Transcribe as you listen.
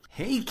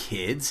Hey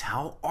kids,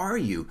 how are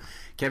you?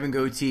 Kevin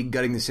Goatee,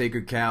 Gutting the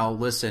Sacred Cow.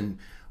 Listen,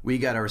 we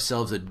got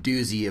ourselves a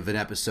doozy of an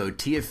episode.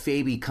 Tia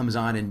Fabi comes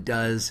on and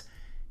does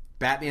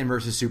Batman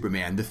vs.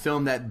 Superman, the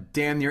film that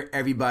damn near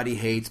everybody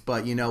hates,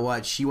 but you know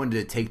what? She wanted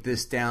to take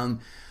this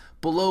down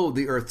below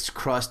the Earth's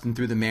crust and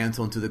through the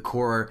mantle into the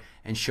core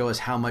and show us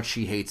how much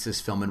she hates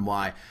this film and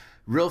why.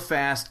 Real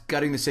fast,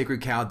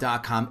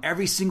 guttingthesacredcow.com.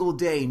 Every single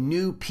day,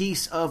 new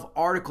piece of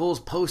articles,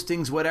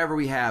 postings, whatever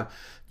we have.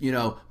 You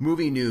know,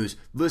 movie news,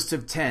 list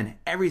of 10,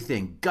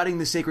 everything.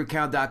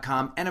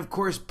 Guttingthesacredcow.com. And of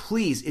course,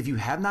 please, if you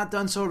have not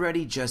done so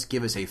already, just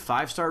give us a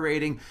 5-star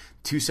rating,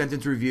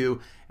 2-sentence review,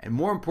 and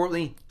more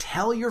importantly,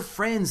 tell your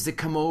friends to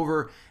come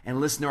over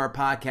and listen to our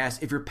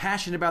podcast. If you're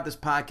passionate about this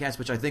podcast,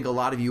 which I think a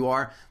lot of you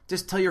are,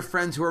 just tell your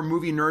friends who are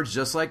movie nerds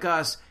just like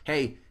us,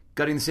 hey,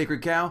 Gutting the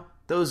Sacred Cow,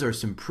 those are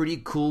some pretty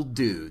cool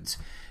dudes.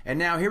 And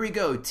now here we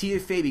go,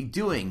 Tia Fabi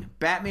doing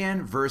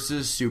Batman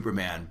vs.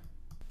 Superman.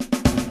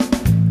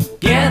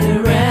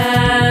 Gather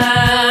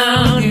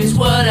round, here's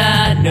what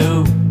I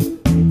know.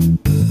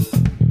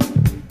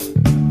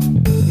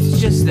 It's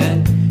just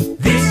that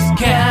this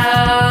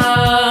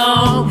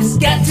cow has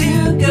got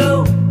to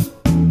go.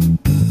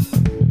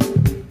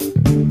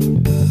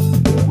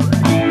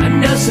 I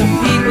know some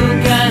people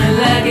kinda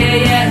like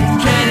it, yeah,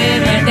 it's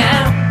trending right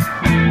now.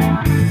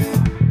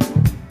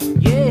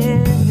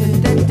 Yeah,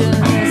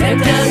 that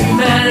doesn't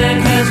matter,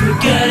 'cause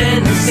we're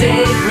gutting the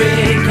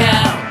sacred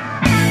cow.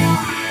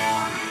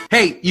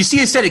 Hey, you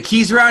see a set of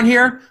keys around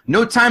here?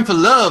 No Time for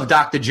Love,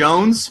 Dr.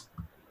 Jones.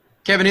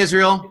 Kevin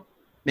Israel,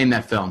 name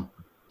that film.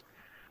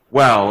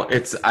 Well,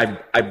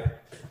 the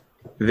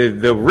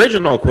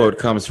original quote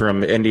comes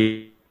from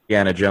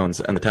Indiana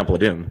Jones and the Temple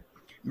of Doom.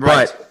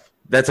 Right. But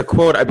that's a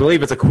quote, I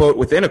believe it's a quote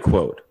within a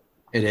quote.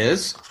 It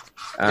is.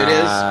 It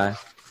is.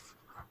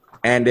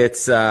 And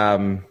it's,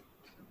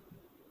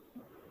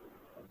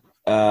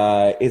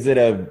 is it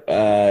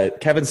a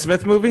Kevin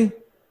Smith movie?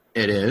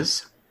 It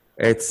is.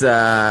 It's,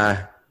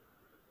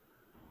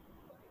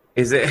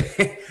 is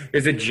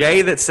it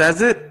Jay that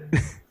says it?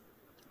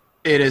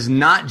 It is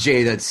not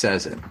Jay that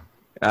says it.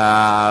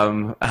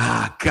 God,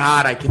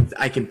 I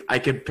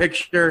can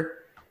picture.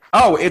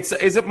 Oh, is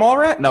it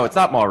Mallrats? No, it's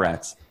not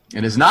Mallrats.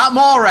 It is not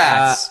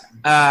Mallrats.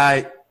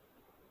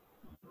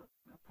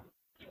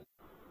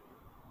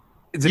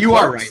 You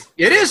are right.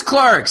 It is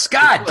Clerks.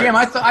 God damn,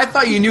 I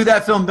thought you knew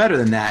that film better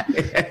than that.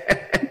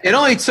 It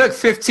only took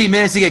 15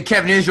 minutes to get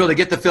Kevin Israel to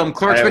get the film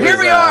Clerks, but here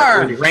we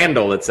are. It was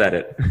Randall that said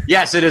it.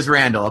 Yes, it is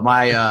Randall,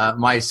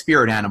 my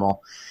spirit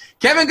animal.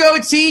 Kevin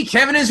Goatee,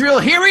 Kevin Israel,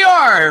 here we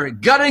are,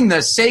 Gutting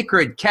the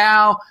Sacred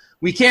Cow.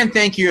 We can't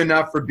thank you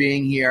enough for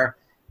being here.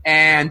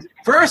 And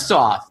first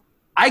off,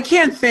 I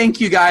can't thank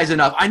you guys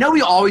enough. I know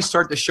we always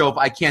start the show if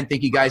I can't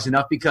thank you guys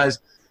enough because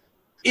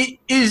it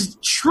is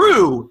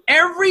true.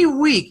 Every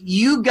week,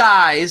 you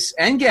guys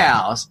and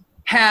gals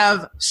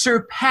have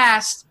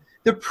surpassed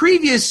the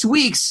previous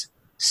week's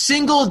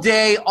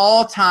single-day,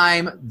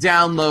 all-time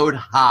download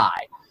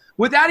high.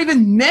 Without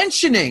even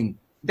mentioning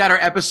that our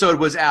episode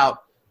was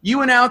out, you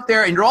went out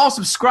there, and you're all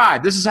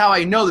subscribed. This is how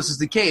I know this is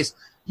the case.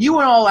 You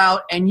went all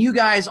out, and you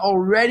guys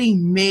already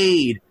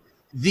made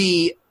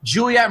the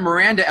Juliet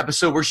Miranda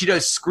episode where she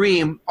does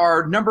Scream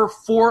our number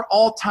 4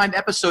 all-time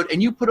episode,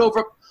 and you put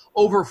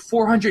over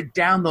 400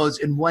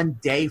 downloads in one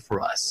day for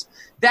us.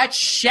 That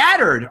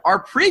shattered our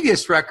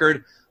previous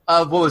record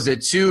of, what was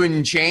it, 2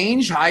 and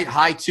change? High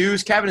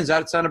 2s. Kevin, does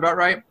that sound about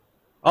right?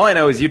 All I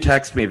know is you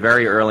text me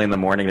very early in the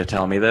morning to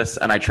tell me this,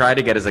 and I try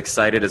to get as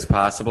excited as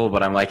possible,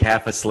 but I'm like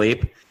half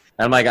asleep.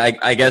 And I'm like,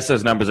 I guess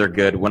those numbers are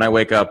good. When I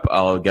wake up,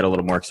 I'll get a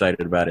little more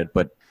excited about it,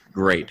 but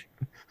great.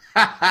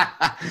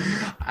 I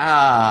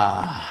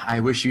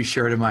wish you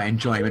shared in my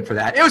enjoyment for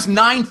that. It was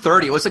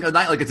 9:30. It was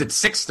like it's at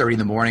 6:30 in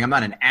the morning. I'm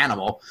not an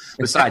animal.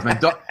 Besides,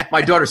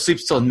 my daughter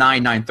sleeps till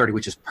 9:30,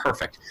 which is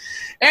perfect.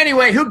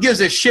 Anyway, who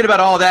gives a shit about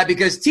all that?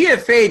 Because Tia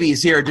Fabi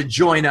is here to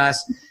join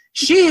us.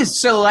 She has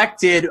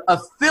selected a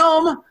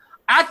film.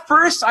 At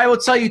first, I will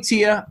tell you,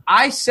 Tia,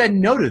 I said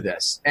no to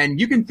this, and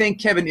you can thank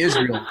Kevin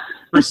Israel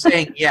for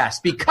saying yes,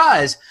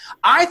 because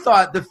I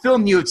thought the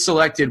film you had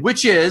selected,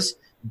 which is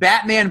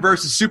Batman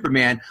vs.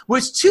 Superman,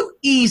 was too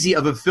easy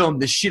of a film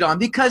to shit on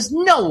because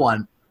no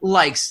one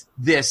likes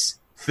this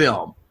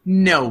film.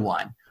 No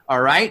one.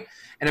 All right?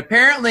 And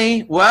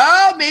apparently,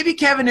 well, maybe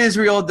Kevin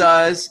Israel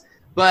does,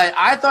 but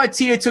I thought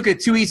Tia took a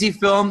too easy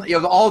film.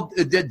 You know,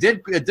 it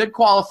did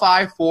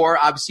qualify for,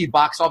 obviously,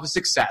 box office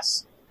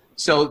success.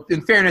 So,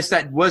 in fairness,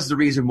 that was the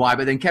reason why.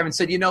 But then Kevin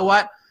said, you know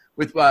what?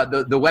 With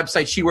the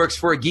website she works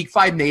for, Geek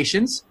 5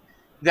 Nations,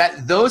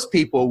 that those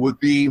people would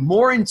be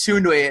more in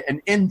tune to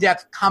an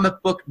in-depth comic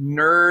book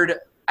nerd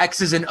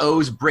X's and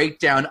O's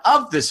breakdown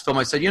of this film.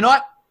 I said, you know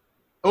what?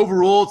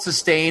 Overruled,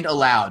 sustained,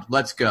 allowed.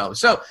 Let's go.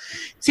 So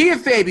Tia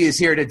Fabi is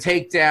here to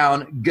take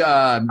down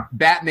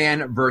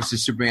Batman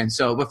versus Superman.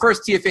 So, but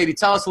first, Tia Fabi,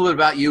 tell us a little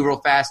about you real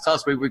fast. Tell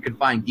us where we can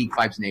find Geek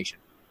 5's Nation.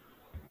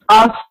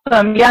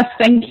 Awesome. Yes,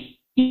 thank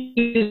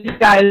you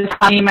guys.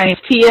 My name is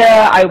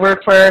Tia. I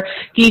work for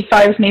Geek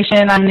Vibes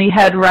Nation. I'm the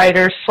head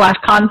writer /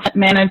 content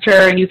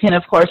manager. You can,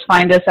 of course,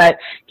 find us at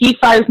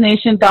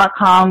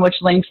geekvibesnation.com, which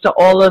links to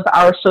all of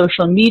our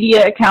social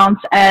media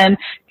accounts. And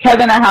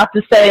Kevin, I have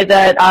to say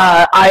that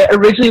I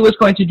originally was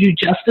going to do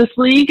Justice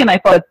League, and I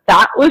thought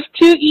that was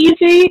too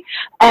easy.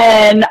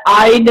 And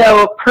I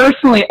know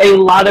personally a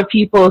lot of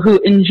people who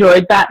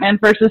enjoyed Batman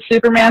versus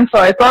Superman, so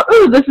I thought,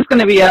 ooh, this is going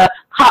to be a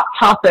hot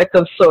topic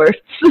of sorts.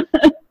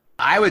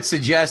 I would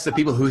suggest that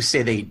people who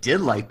say they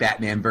did like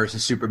Batman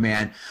versus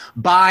Superman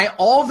buy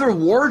all their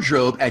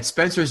wardrobe at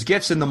Spencer's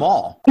Gifts in the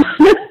mall.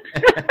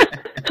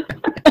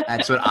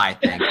 That's what I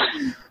think.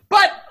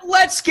 But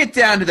let's get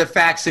down to the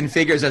facts and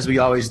figures as we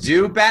always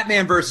do.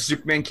 Batman vs.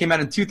 Superman came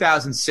out in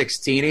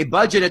 2016, a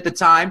budget at the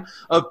time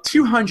of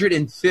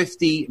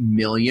 $250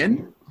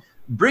 million,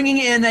 bringing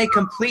in a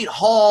complete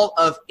haul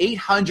of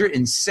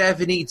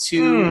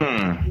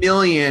 $872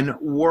 million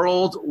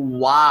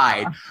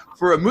worldwide.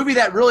 For a movie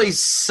that really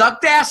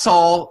sucked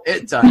asshole,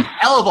 it's a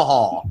hell of a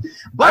haul.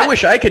 But I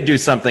wish I could do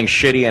something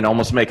shitty and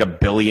almost make $1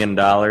 billion.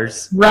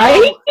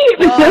 Right?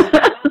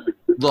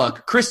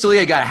 Look, Chris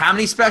D'Elia got how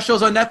many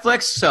specials on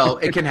Netflix? So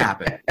it can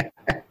happen.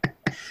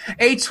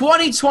 A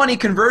 2020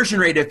 conversion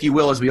rate, if you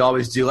will, as we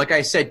always do. Like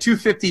I said,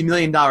 $250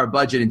 million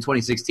budget in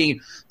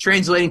 2016,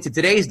 translating to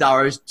today's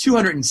dollars,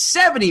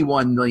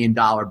 $271 million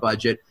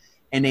budget,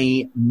 and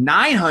a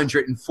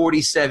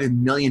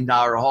 $947 million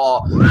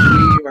haul.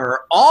 We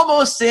are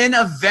almost in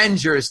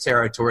Avengers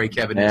territory,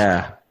 Kevin.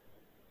 Yeah.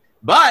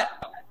 But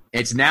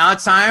it's now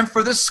time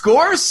for the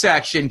scores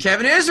section.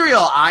 Kevin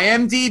Israel,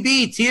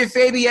 IMDb. Tia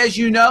Fabi, as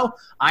you know,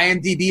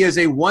 IMDb is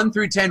a 1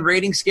 through 10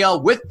 rating scale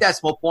with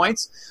decimal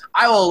points.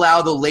 I will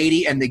allow the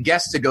lady and the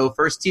guest to go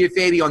first. Tia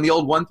Fabi, on the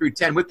old 1 through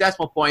 10 with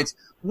decimal points,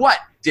 what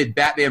did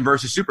Batman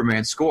versus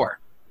Superman score?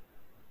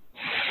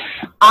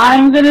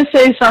 I'm going to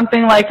say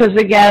something like, because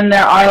again,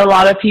 there are a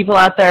lot of people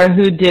out there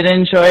who did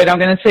enjoy it. I'm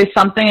going to say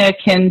something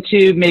akin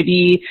to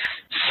maybe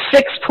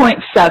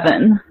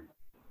 6.7.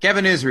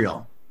 Kevin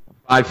Israel.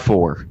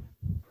 5.4.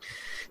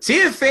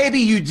 Tia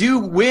Fabi, you do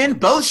win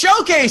both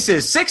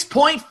showcases,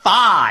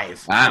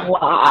 6.5.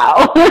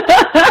 Wow.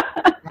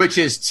 Which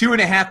is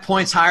 2.5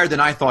 points higher than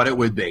I thought it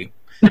would be.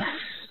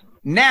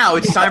 Now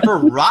it's time for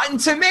Rotten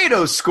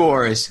Tomatoes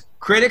scores,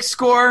 critic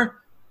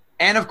score,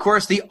 and of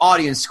course the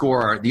audience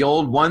score, the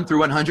old 1 through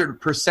 100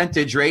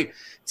 percentage rate.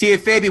 Tia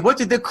Fabi, what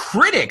did the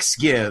critics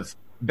give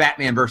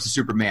Batman versus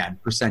Superman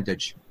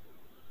percentage?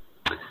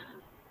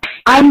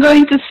 I'm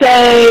going to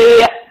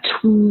say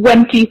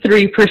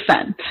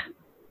 23%.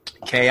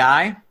 Ki?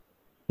 I'm going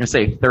to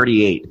say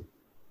 38.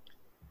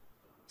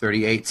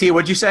 38. Tia,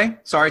 what'd you say?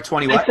 Sorry,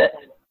 20 what?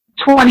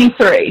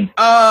 23.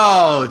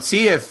 Oh,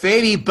 Tia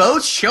Fabi,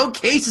 both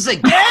showcases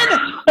again?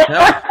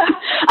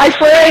 I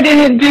swear I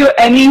didn't do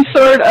any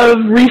sort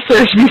of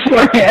research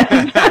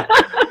beforehand.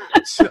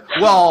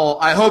 Well,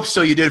 I hope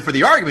so you did for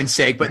the argument's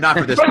sake, but not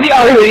for this. For the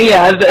argument,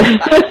 yeah.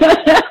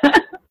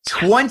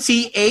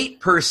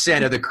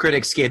 28% of the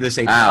critics gave this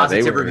a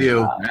positive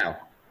review. Wow.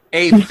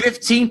 A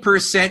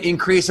 15%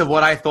 increase of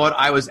what I thought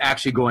I was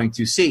actually going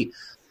to see.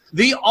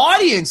 The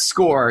audience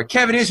score,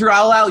 Kevin Israel,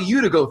 I'll allow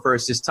you to go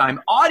first this time.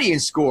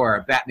 Audience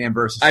score, Batman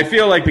versus I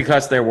feel like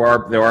because there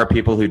are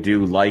people who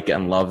do like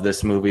and love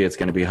this movie, it's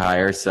going to be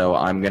higher. So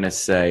I'm going to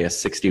say a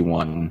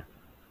 61.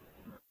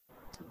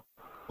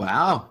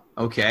 Wow.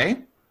 Okay.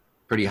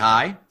 Pretty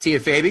high.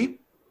 Tia Fabi,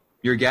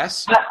 your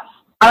guess?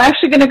 I'm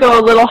actually going to go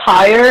a little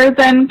higher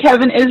than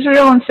Kevin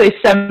Israel and say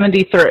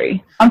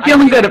 73. I'm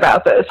feeling good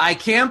about this. I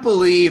can't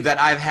believe that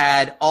I've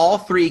had all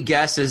three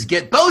guesses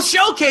get both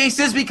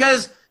showcases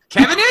because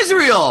Kevin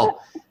Israel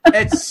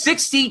at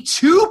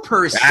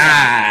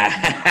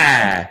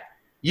 62%.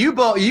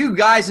 Both you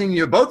guys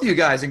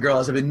and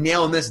girls have been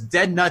nailing this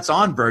dead nuts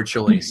on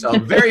virtually, so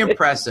very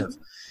impressive.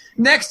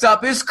 Next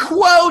up is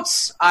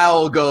quotes.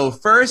 I'll go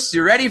first.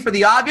 You ready for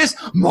the obvious?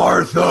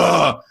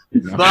 Martha,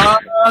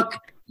 fuck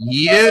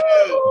you.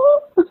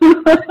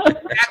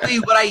 Exactly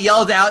what I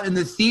yelled out in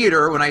the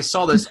theater when I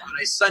saw this on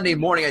a Sunday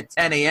morning at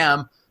 10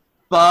 a.m.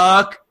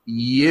 Fuck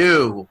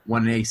you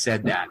when they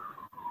said that.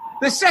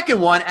 The second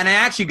one, and I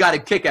actually got a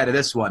kick out of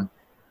this one.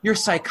 You're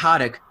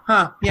psychotic.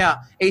 Huh, yeah.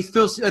 A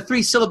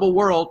three-syllable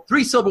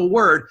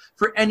word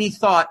for any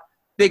thought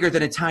bigger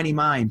than a tiny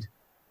mind.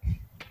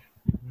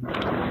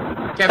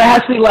 Kevin, that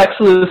has to be Lex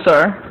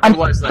Luthor. I'm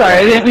sorry,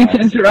 I didn't mean to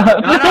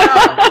interrupt. No.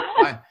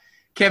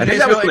 Kevin, I think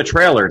that was in the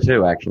trailer,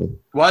 too, actually.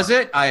 Was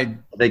it? I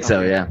think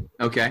so, yeah.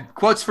 Okay.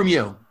 Quotes from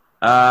you.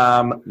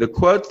 The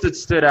quotes that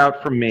stood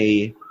out for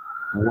me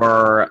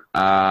were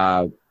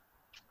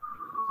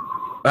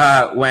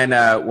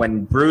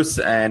when Bruce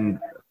and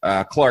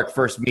Clark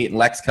first meet and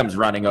Lex comes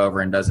running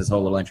over and does his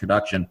whole little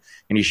introduction,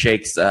 and he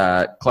shakes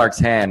Clark's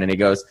hand and he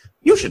goes,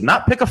 "You should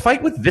not pick a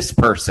fight with this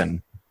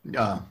person."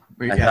 I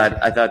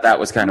thought that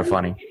was kind of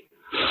funny.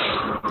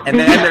 And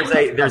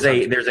then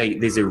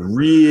there's a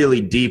really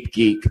deep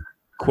geek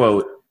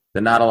quote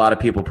that not a lot of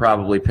people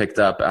probably picked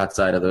up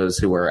outside of those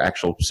who are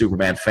actual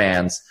Superman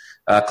fans.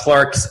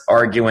 Clark's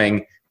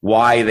arguing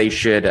why they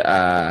should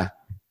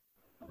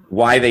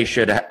why they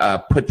should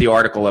put the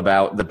article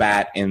about the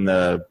bat in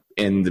the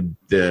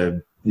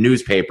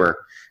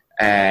newspaper,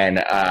 and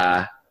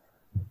now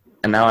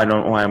I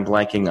don't know why I'm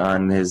blanking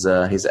on his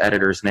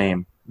editor's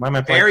name. Why am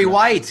I blanking? Barry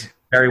White.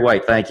 Barry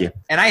White, thank you.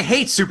 And I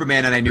hate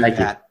Superman, and I knew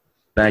that.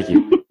 Thank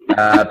you.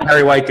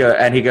 Barry White,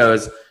 and he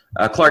goes,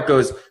 Clark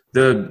goes,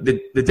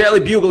 the Daily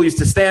Bugle used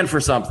to stand for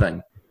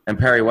something. And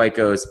Perry White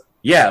goes,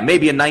 yeah,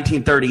 maybe in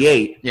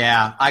 1938.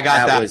 Yeah, I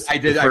got that. Was I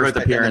did. the I wrote first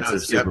that appearance down.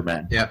 of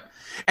Superman. Yep.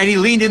 And he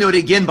leaned into it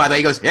again, by the way.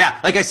 He goes, yeah,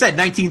 like I said,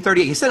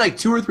 1938. He said like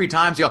 2 or 3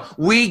 times,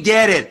 we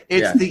get it.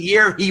 It's the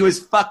year he was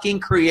fucking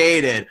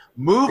created.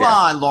 Move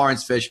on,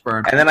 Lawrence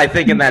Fishburne. And then I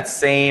think in that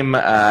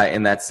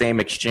same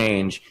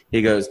exchange,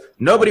 he goes,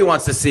 nobody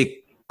wants to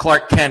see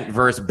Clark Kent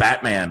versus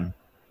Batman.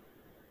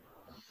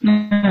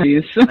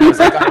 Nice. I was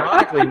like,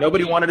 ironically,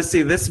 nobody wanted to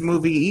see this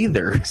movie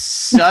either.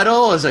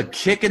 Subtle as a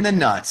kick in the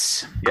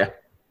nuts. Yeah.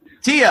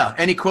 Tia,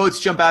 any quotes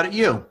jump out at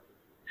you?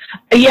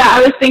 Yeah,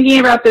 I was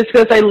thinking about this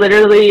because I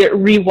literally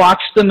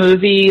rewatched the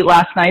movie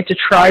last night to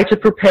try to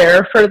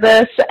prepare for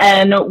this.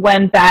 And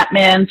when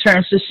Batman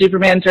turns to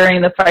Superman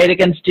during the fight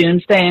against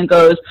Doomsday and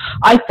goes,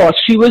 "I thought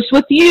she was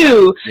with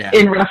you,"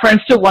 in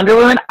reference to Wonder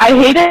Woman, I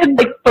hated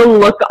like the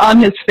look on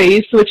his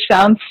face, which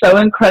sounds so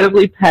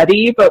incredibly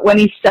petty. But when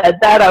he said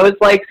that, I was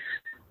like,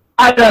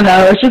 I don't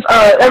know. It's just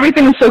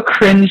everything was so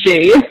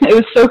cringy. It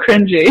was so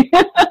cringy.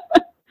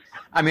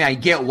 I mean, I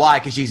get why,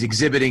 because she's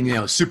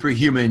exhibiting,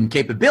 superhuman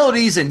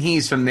capabilities, and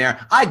he's from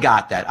there. I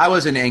got that. I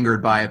wasn't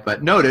angered by it,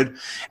 but noted.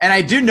 And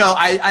I do know,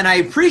 I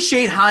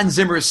appreciate Hans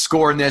Zimmer's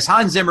score in this.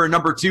 Hans Zimmer,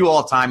 number 2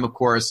 all time, of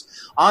course,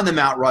 on the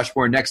Mount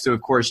Rushmore, next to,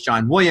 of course,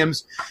 John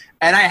Williams.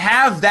 And I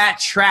have that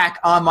track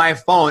on my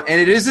phone,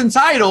 and it is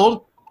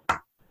entitled,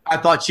 "I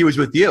Thought She Was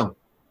With You."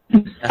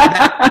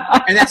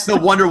 And that's the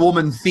Wonder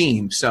Woman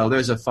theme. So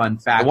there's a fun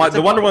fact.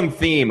 The Wonder Woman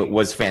theme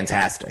was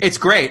fantastic. It's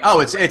great. Oh,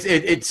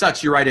 it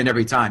sucks you right in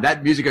every time.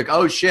 That music, like,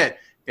 oh shit,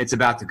 it's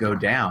about to go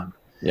down.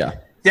 Yeah,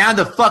 down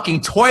the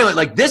fucking toilet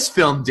like this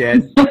film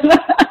did.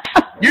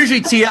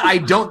 Usually, Tia, I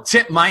don't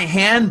tip my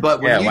hand,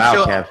 but when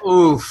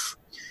oof.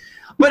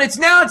 But it's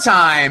now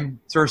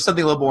time for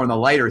something a little more on the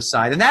lighter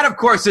side, and that, of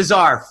course, is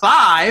our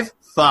 5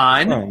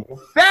 fun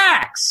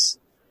facts.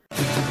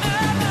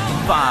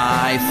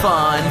 5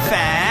 fun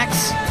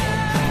facts.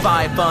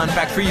 5 fun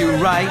facts for you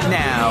right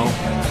now.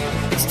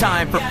 It's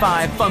time for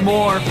 5 fun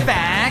more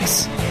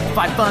facts.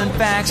 5 fun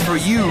facts for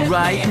you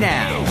right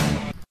now.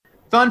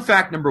 Fun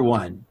fact number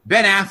 1.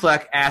 Ben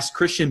Affleck asked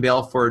Christian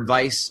Bale for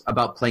advice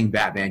about playing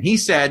Batman. He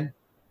said,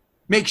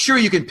 "Make sure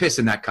you can piss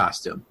in that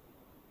costume."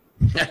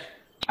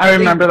 I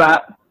remember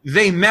that.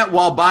 They met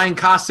while buying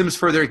costumes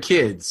for their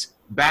kids.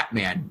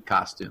 Batman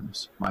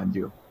costumes, mind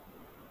you.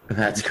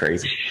 That's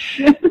crazy.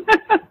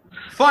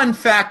 Fun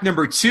fact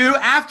number 2,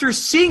 after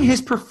seeing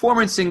his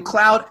performance in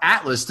Cloud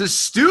Atlas, the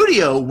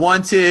studio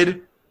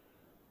wanted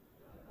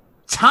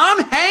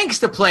Tom Hanks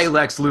to play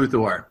Lex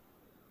Luthor.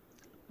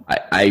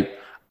 I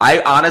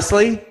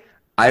honestly,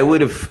 I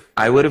would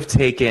have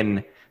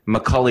taken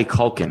Macaulay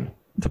Culkin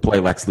to play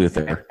Lex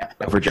Luthor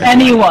over Jack.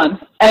 Anyone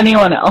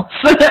else.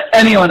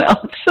 Anyone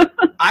else.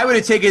 I would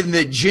have taken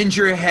the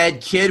gingerhead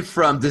kid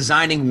from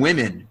Designing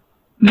Women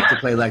to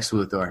play Lex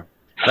Luthor.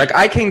 Like,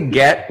 I can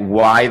get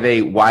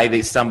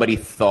why somebody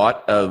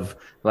thought of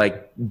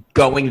like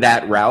going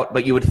that route,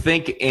 but you would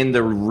think in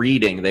the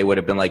reading they would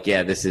have been like,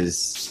 yeah, this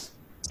is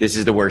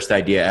the worst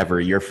idea ever.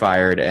 You're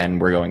fired, and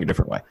we're going a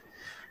different way.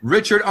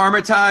 Richard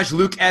Armitage,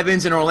 Luke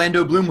Evans, and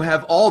Orlando Bloom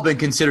have all been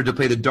considered to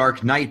play the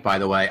Dark Knight, by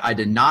the way. I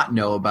didn't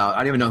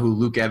even know who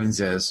Luke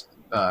Evans is.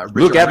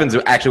 Luke Evans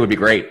actually would be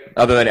great,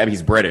 other than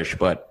he's British,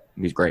 but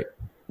he's great.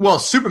 Well,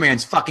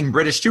 Superman's fucking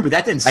British too, but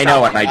that didn't stop. I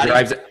know,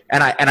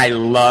 and I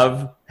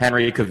love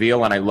Henry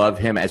Cavill, and I love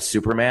him as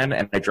Superman,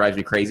 and it drives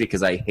me crazy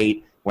because I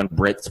hate when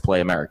Brits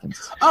play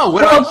Americans. Oh,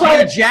 what about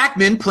Hugh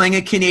Jackman playing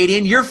a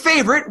Canadian, your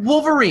favorite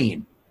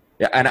Wolverine?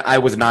 Yeah, and I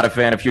was not a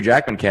fan of Hugh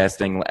Jackman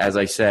casting, as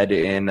I said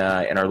in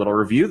our little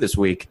review this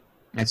week.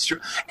 That's true.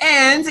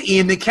 And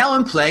Ian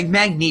McKellen playing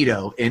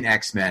Magneto in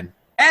X-Men,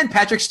 and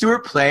Patrick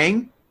Stewart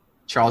playing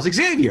Charles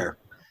Xavier.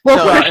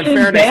 Well,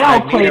 Christian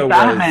Bale played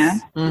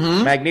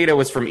Batman. Magneto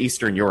was from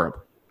Eastern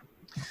Europe.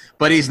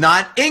 But he's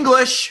not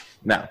English.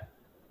 No.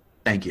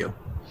 Thank you.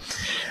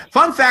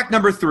 Fun fact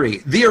number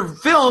 3. The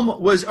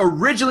film was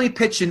originally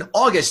pitched in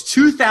August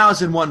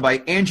 2001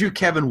 by Andrew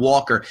Kevin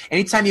Walker.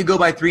 Anytime you go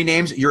by 3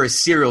 names, you're a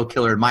serial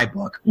killer in my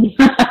book.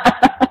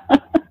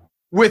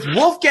 With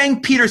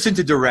Wolfgang Peterson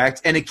to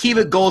direct and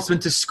Akiva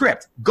Goldsman to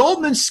script.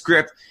 Goldman's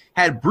script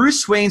had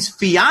Bruce Wayne's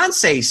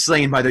fiancée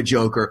slain by the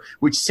Joker,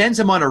 which sends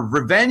him on a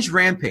revenge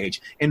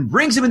rampage and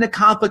brings him into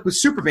conflict with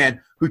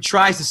Superman, who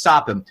tries to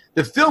stop him.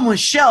 The film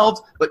was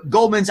shelved, but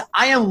Goldman's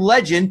I Am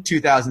Legend,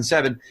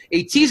 2007,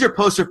 a teaser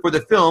poster for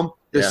the film,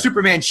 the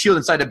Superman shield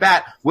inside the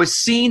bat, was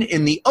seen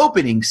in the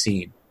opening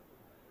scene.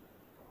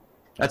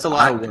 That's a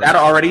lot. That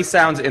already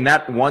sounds, in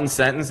that one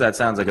sentence, that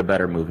sounds like a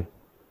better movie.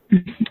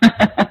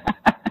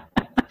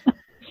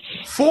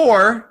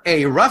 For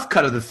a rough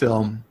cut of the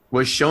film,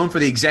 was shown for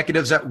the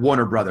executives at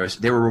Warner Brothers.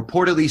 They were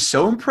reportedly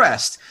so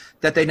impressed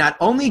that they not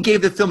only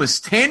gave the film a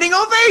standing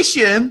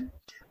ovation,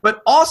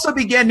 but also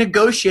began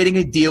negotiating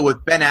a deal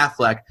with Ben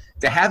Affleck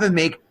to have him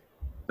make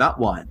not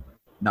one,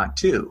 not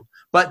two,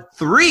 but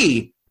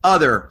 3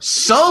 other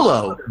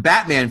solo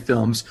Batman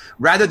films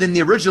rather than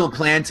the original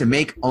plan to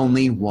make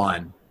only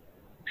one.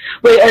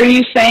 Wait, are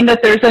you saying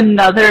that there's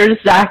another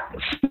Zack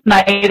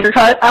Snyder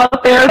cut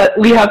out there that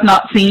we have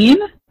not seen?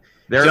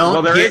 There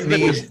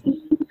is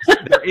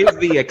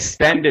the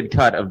extended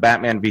cut of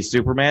Batman v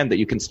Superman that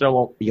you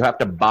have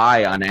to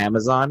buy on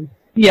Amazon.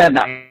 Yeah,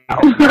 no.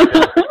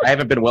 I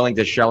haven't been willing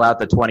to shell out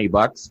the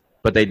 $20,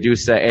 but they do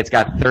say it's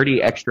got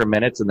 30 extra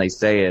minutes, and they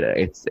say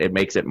it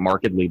makes it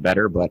markedly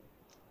better. But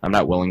I'm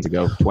not willing to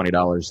go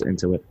 $20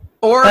 into it.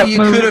 Or you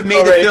could have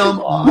made the film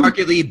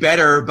markedly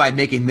better by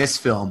making this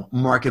film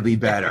markedly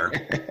better.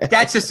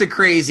 That's just a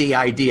crazy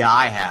idea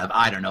I have.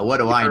 I don't know. What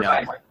do I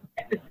know?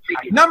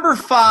 Number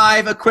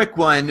 5, a quick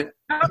one.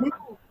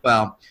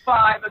 Well,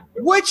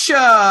 which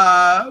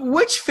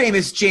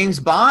famous James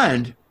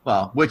Bond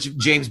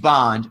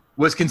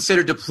was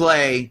considered to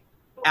play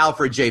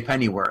Alfred J.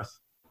 Pennyworth?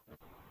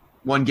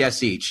 One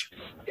guess each.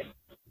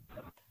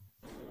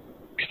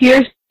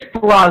 Pierce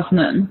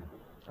Brosnan.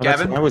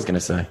 Kevin? That's what I was going to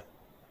say.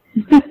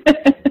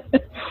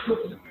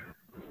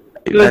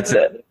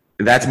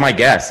 That's my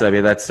guess. I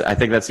mean, I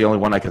think that's the only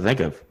one I can think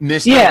of.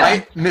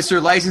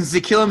 Mr. License to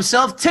Kill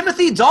himself,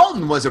 Timothy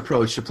Dalton was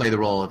approached to play the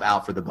role of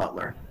Alfred the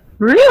Butler.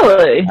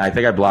 Really? I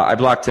think I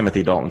blocked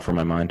Timothy Dalton from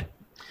my mind.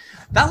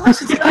 That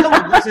License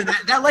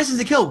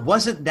to Kill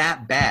wasn't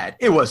that bad.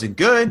 It wasn't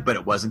good, but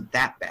it wasn't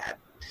that bad.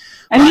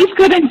 And he's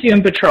good in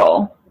Doom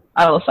Patrol,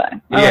 I will say.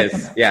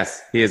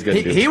 Yes, he is good.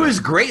 He was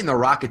great in The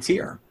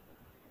Rocketeer.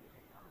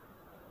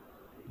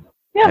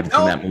 I haven't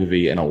seen that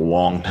movie in a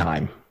long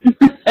time.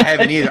 I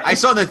haven't either. I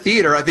saw it in the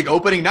theater, I think,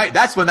 opening night.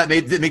 That's when that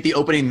didn't make the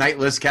opening night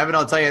list, Kevin,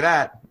 I'll tell you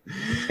that.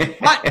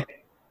 But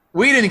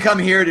we didn't come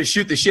here to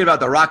shoot the shit about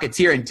The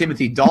Rocketeer and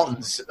Timothy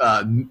Dalton's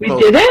We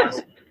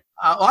didn't?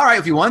 All right,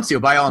 if you want to,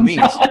 by all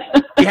means.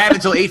 You have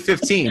until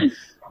 8:15.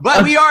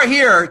 But we are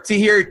here to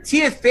hear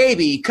Tia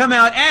Fabi come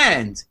out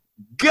and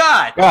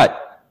gut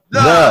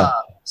the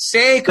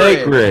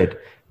sacred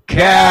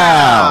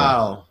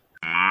cow.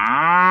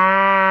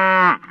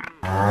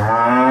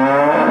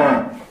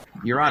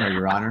 Your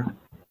Honor.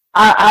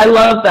 I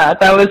love that.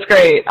 That was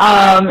great.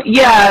 Oh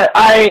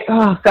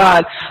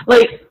God.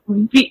 Like,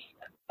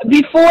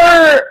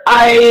 before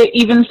I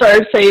even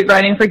started,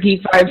 writing for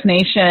Geek Vibes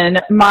Nation,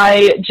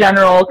 my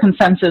general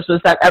consensus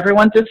was that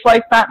everyone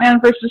disliked Batman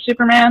versus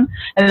Superman.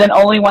 And then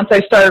only once I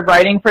started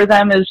writing for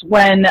them is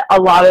when a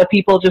lot of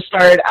people just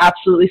started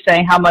absolutely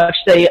saying how much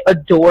they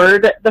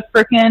adored the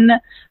frickin'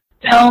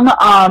 film.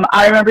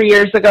 I remember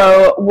years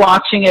ago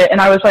watching it, and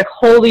I was like,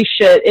 holy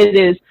shit, it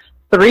is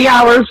 3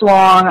 hours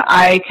long.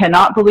 I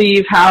cannot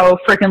believe how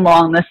freaking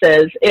long this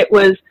is. It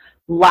was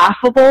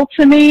laughable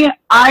to me.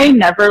 I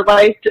never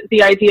liked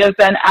the idea of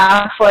Ben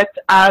Affleck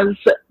as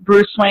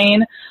Bruce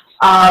Wayne.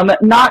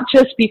 Not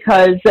just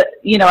because,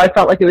 I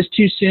felt like it was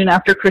too soon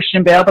after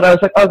Christian Bale, but I was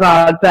like, oh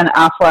God, Ben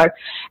Affleck.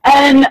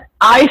 And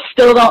I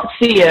still don't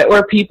see it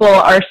where people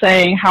are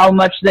saying how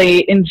much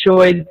they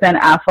enjoyed Ben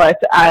Affleck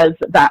as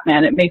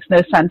Batman. It makes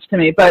no sense to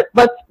me, but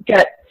let's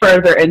get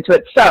further into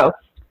it. So,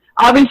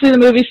 obviously the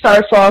movie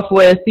starts off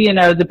with,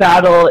 the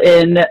battle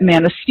in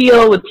Man of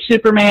Steel with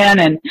Superman,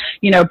 and,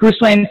 Bruce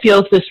Wayne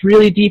feels this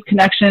really deep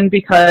connection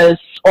because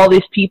all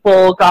these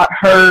people got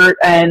hurt,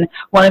 and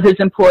one of his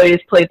employees,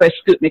 played by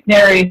Scoot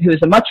McNairy, who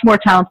is a much more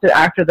talented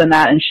actor than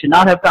that and should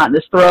not have gotten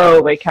this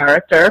throwaway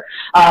character,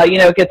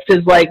 gets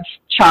his legs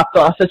chopped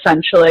off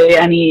essentially,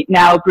 and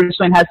now Bruce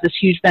Wayne has this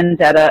huge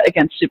vendetta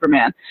against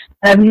Superman.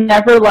 And I've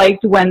never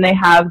liked when they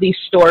have these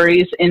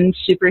stories in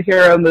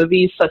superhero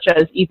movies, such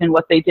as even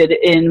what they did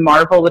in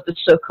Marvel with the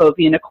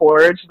Sokovian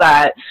Accords,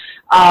 that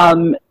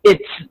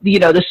it's,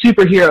 the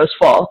superhero's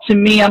fault. To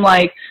me, I'm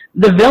like,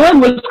 the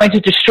villain was going to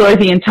destroy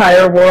the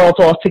entire world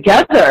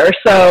altogether,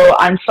 so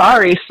I'm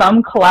sorry,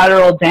 some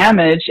collateral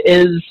damage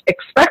is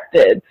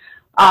expected.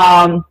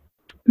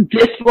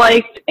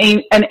 Disliked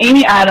and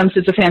Amy Adams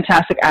is a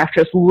fantastic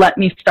actress. Let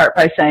me start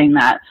by saying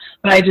that,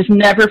 but I just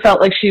never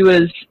felt like she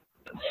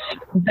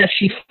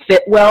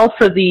fit well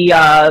for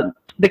the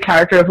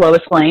character of Lois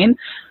Lane.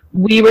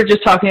 We were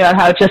just talking about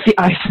how Jesse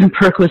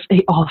Eisenberg was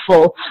an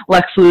awful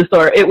Lex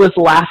Luthor. It was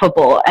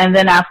laughable. And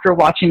then after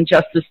watching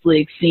Justice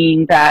League,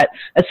 seeing that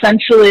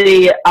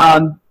essentially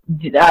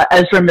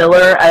Ezra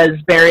Miller as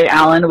Barry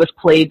Allen was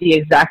played the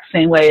exact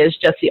same way as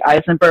Jesse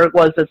Eisenberg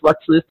was as Lex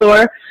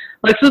Luthor.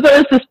 Lex Luthor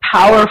is this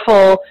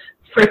powerful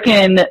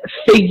frickin'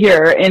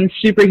 figure in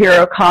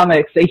superhero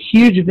comics, a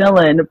huge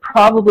villain,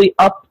 probably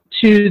up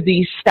to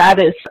the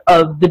status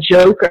of the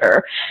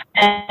Joker,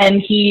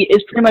 and he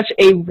is pretty much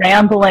a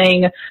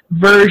rambling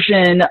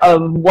version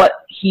of what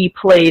he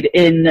played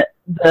in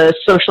the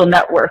Social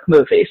Network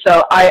movie.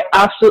 So I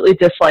absolutely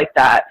dislike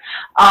that.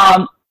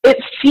 it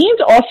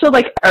seemed also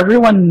like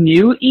everyone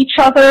knew each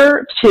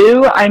other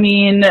too. I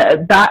mean,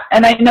 that,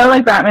 and I know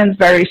like Batman's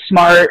very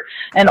smart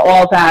and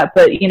all that,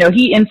 but you know,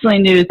 he instantly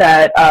knew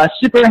that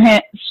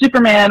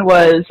Superman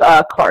was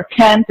Clark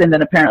Kent, and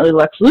then apparently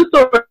Lex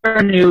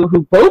Luthor knew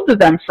who both of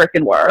them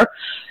frickin' were.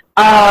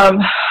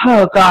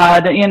 Oh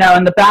God, you know,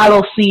 and the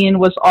battle scene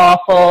was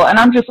awful, and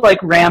I'm just like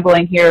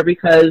rambling here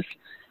because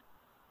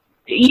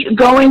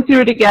going through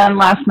it again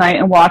last night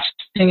and watching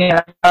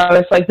it, I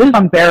was like, this is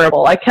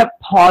unbearable. I kept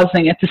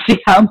pausing it to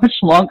see how much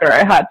longer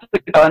I had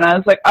to go, and I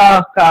was like,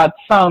 oh God,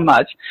 so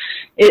much.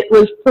 It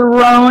was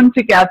thrown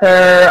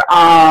together.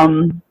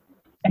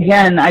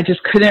 Again, I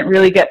just couldn't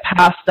really get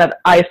past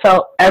that. I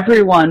felt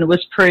everyone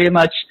was pretty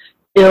much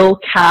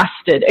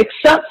ill-casted,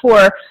 except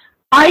for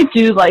I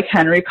do like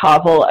Henry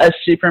Cavill as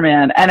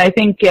Superman, and I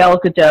think Gal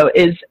Gadot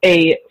is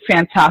a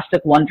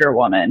fantastic Wonder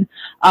Woman.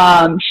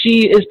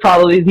 She is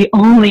probably the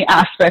only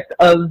aspect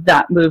of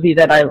that movie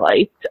that I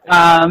liked.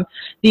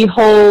 The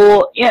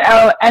whole, you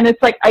know, and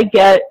it's like, I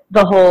get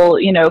the whole,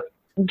 you know,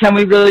 can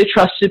we really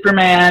trust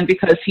Superman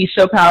because he's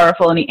so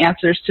powerful and he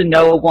answers to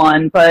no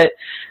one, but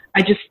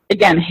I just,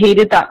 again,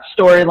 hated that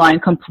storyline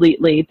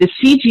completely. The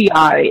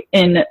CGI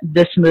in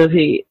this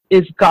movie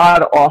is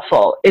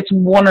god-awful. It's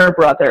Warner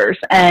Brothers,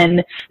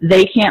 and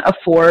they can't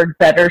afford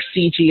better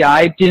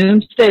CGI.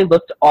 Doomsday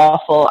looked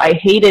awful. I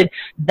hated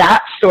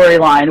that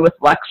storyline with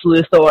Lex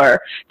Luthor.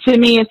 To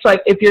me, it's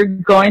like, if you're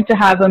going to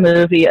have a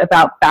movie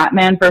about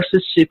Batman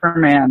versus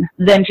Superman,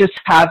 then just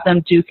have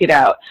them duke it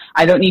out.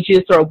 I don't need you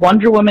to throw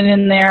Wonder Woman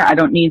in there. I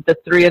don't need the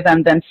three of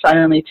them then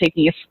suddenly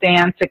taking a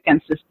stance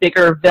against this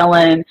bigger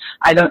villain.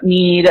 I don't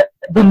need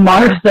the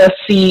Martha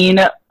scene.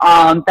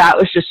 That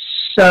was just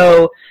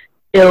so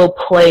ill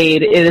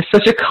played. It is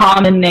such a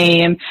common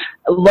name.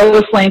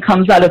 Lois Lane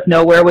comes out of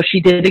nowhere, which she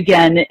did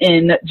again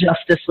in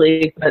Justice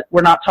League, but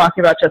we're not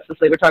talking about Justice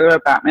League. We're talking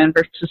about Batman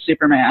versus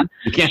Superman.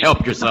 You can't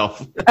help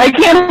yourself. I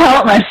can't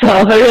help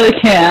myself. I really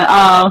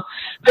can't.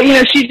 But you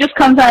know, she just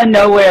comes out of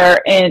nowhere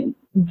in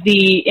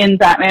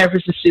Batman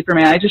versus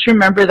Superman. I just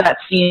remember that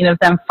scene of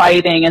them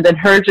fighting and then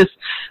her just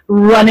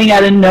running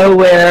out of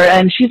nowhere,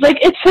 and she's like,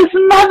 it's his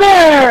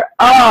mother!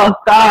 Oh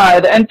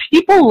God. And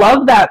people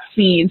love that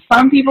scene.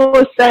 Some people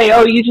will say,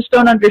 oh, you just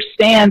don't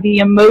understand the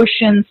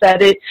emotions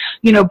that it,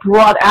 you know,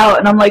 brought out.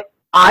 And I'm like,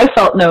 I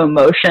felt no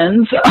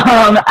emotions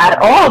at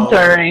all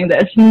during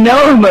this.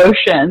 No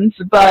emotions,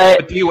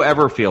 but do you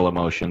ever feel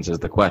emotions is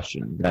the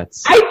question. I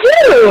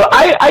do.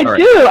 I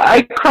do.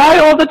 I cry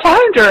all the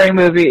time during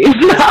movies.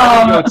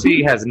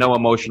 T has no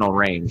emotional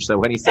range, so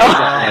when he says something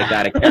like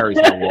that, it carries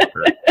no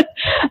water.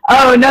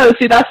 Oh no,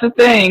 see, that's the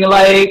thing.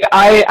 Like,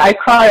 I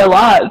cry a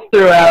lot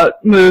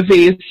throughout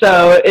movies,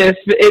 so if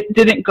it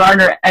didn't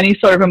garner any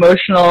sort of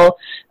emotional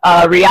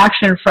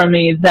reaction from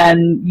me,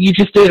 then you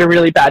just did a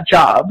really bad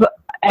job.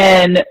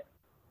 And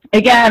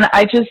again,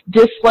 I just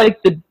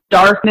dislike the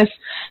darkness.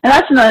 And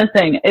that's another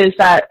thing, is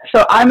that,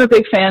 so I'm a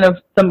big fan of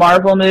the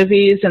Marvel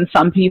movies, and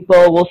some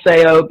people will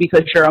say, oh,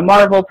 because you're a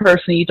Marvel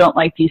person, you don't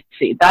like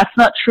DC. That's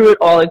not true at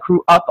all. I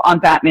grew up on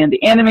Batman,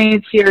 the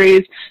animated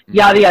series,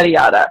 yada, yada,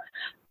 yada.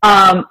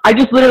 I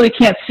just literally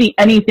can't see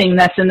anything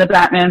that's in the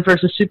Batman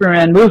versus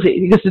Superman movie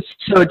because it's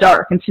so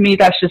dark. And to me,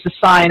 that's just a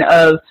sign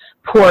of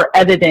poor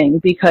editing,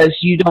 because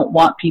you don't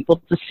want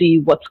people to see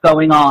what's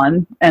going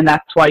on, and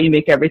that's why you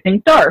make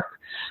everything dark.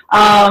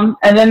 And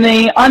then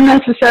they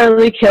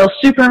unnecessarily kill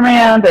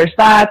Superman. There's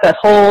that. That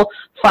whole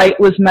fight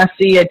was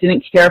messy. I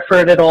didn't care for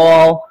it at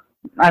all.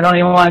 I don't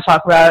even want to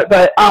talk about it.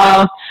 But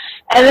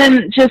and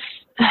then just,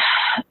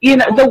 you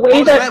know, the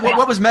way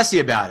what was messy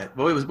about it?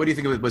 What do you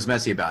think was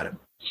messy about it?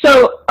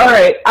 So, all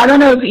right, I don't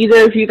know if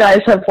either of you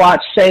guys have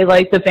watched, say,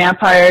 like The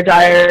Vampire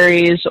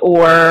Diaries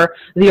or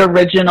the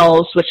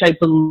originals, which I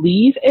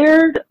believe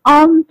aired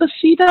on the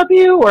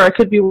CW, or I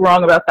could be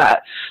wrong about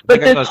that.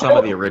 But I saw some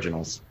of the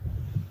originals.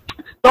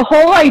 The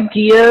whole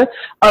idea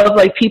of,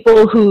 like,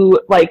 people who,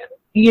 like,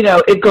 you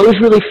know, it goes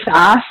really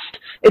fast.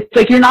 It's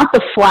like you're not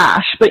the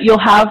Flash, but you'll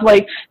have,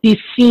 like, these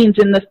scenes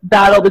in the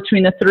battle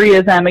between the three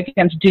of them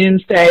against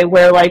Doomsday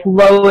where, like,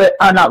 Wonder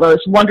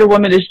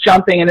Woman is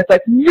jumping, and it's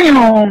like,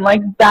 vroom,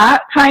 like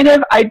that kind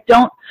of. I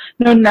don't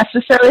know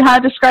necessarily how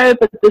to describe it,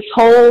 but this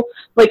whole,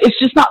 like, it's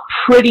just not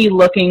pretty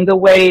looking the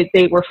way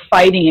they were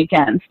fighting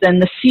against.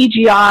 And the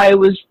CGI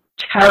was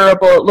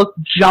terrible. It looked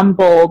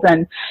jumbled,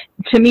 and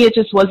to me it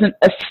just wasn't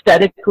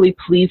aesthetically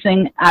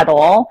pleasing at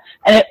all,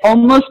 and it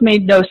almost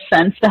made no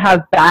sense to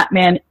have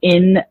Batman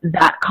in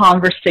that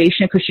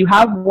conversation, because you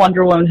have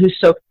Wonder Woman who's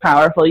so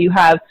powerful, you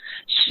have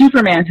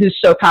Superman who's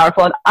so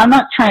powerful, and I'm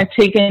not trying to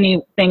take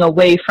anything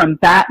away from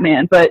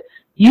Batman, but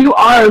you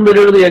are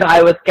literally a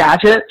guy with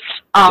gadgets,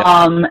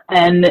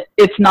 and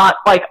it's not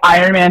like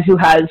Iron Man who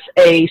has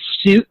a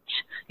suit.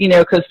 You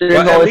know, because there's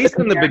always, at least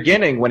in the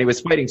beginning, when he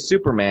was fighting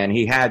Superman,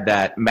 he had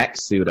that mech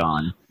suit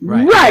on.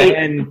 Right.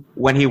 And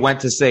when he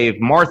went to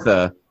save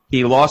Martha,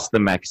 he lost the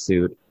mech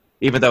suit,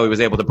 even though he was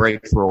able to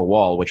break through a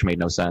wall, which made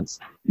no sense.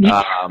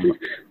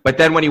 But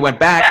then when he went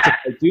back to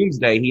fight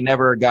Doomsday, he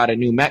never got a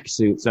new mech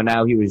suit, so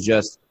now he was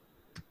just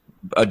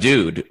a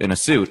dude in a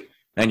suit,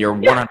 and you're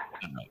 100% right.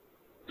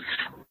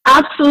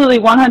 Absolutely,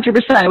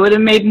 100%. It would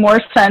have made more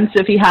sense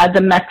if he had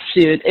the mech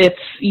suit. If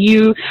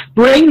you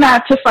bring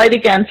that to fight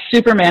against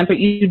Superman, but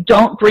you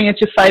don't bring it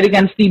to fight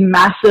against the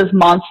massive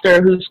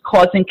monster who's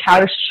causing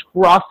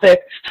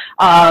catastrophic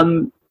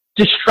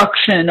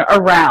destruction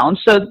around.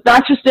 So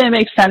that just didn't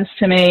make sense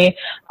to me.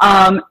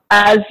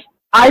 As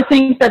I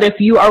think that if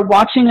you are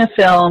watching a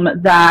film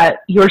that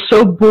you're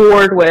so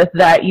bored with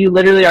that you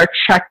literally are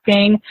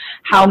checking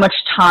how much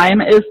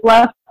time is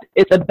left,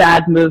 it's a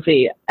bad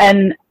movie.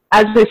 And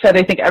as I said,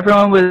 I think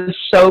everyone was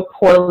so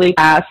poorly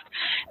cast.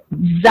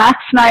 Zack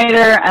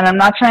Snyder, and I'm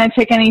not trying to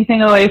take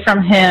anything away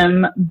from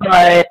him,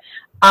 but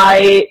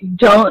I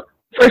don't,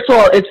 first of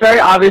all, it's very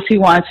obvious he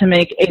wanted to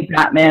make a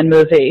Batman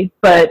movie,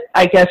 but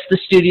I guess the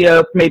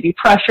studio maybe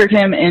pressured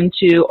him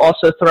into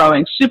also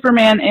throwing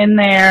Superman in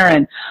there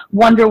and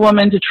Wonder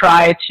Woman to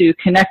try to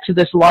connect to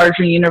this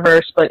larger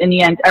universe, but in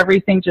the end,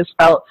 everything just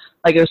felt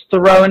like it was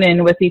thrown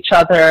in with each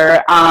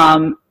other,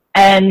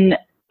 and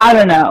I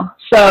don't know.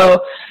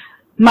 So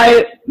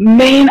my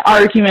main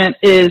argument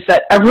is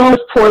that everyone was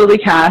poorly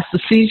cast, the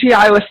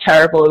CGI was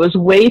terrible, it was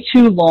way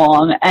too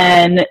long,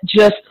 and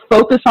just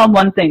focus on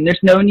one thing. There's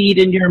no need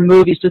in your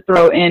movies to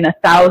throw in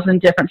 1,000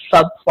 different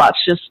subplots.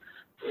 Just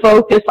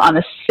focus on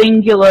a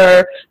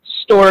singular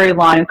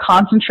storyline,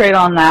 concentrate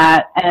on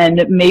that,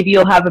 and maybe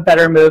you'll have a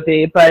better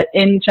movie. But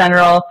in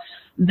general,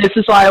 this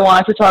is why I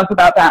wanted to talk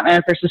about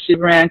Batman versus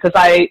Superman, because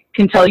I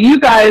can tell you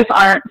guys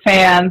aren't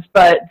fans,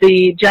 but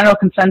the general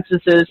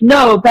consensus is,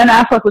 no, Ben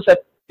Affleck was a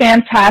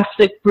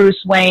fantastic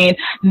Bruce Wayne,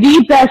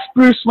 the best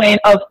Bruce Wayne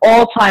of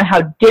all time.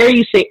 How dare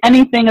you say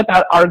anything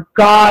about our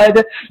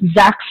God,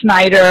 Zack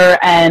Snyder,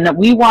 and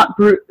we want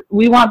Ben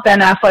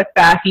Affleck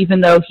back,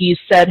 even though he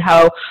said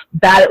how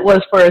bad it was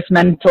for his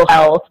mental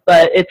health.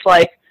 But it's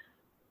like,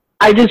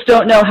 I just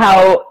don't know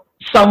how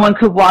someone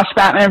could watch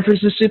Batman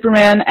versus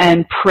Superman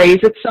and praise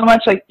it so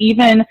much. Like,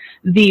 even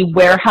the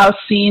warehouse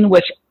scene,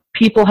 which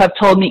people have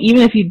told me,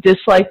 even if you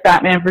dislike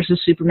Batman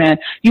versus Superman,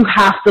 you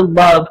have to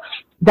love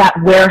that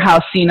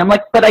warehouse scene. I'm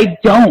like, but I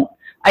don't.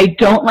 I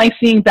don't like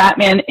seeing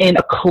Batman in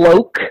a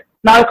cloak,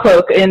 not a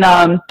cloak, in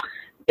a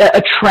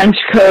trench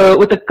coat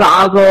with the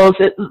goggles.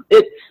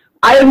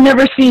 I have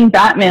never seen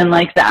Batman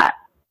like that,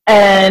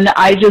 and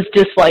I just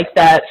dislike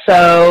that.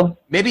 So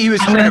maybe he was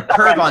trying to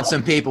perv on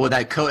some people with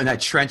that coat and that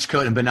trench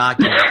coat and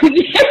binoculars.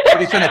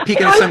 Maybe trying to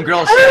peek into some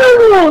girl's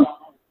shower.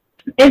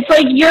 It's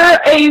like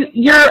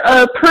you're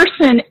a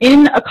person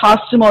in a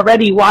costume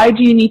already. Why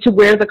do you need to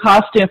wear the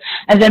costume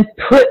and then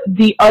put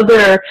the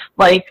other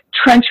like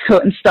trench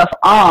coat and stuff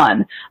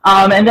on?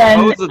 And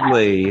then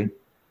supposedly,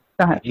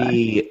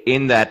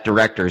 in that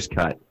director's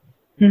cut,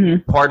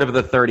 part of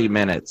the 30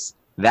 minutes,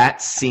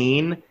 that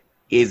scene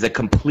is a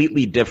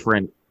completely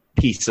different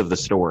piece of the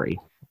story,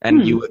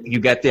 and you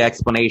get the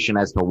explanation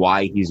as to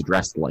why he's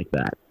dressed like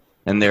that.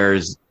 And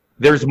there's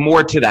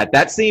more to that.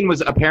 That scene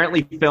was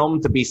apparently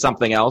filmed to be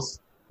something else.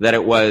 That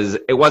it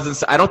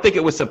wasn't. I don't think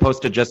it was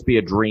supposed to just be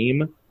a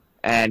dream,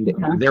 and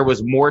there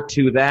was more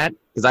to that.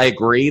 Because I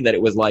agree that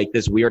it was like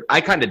this weird. I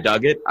kind of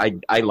dug it.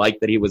 I like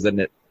that he was in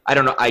it. I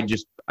don't know. I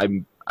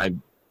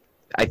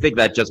think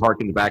that just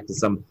harkens back to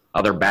some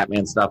other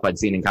Batman stuff I'd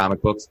seen in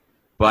comic books.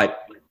 But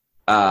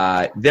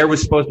there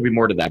was supposed to be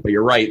more to that. But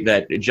you're right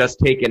that just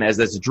taken as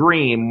this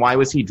dream. Why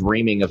was he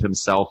dreaming of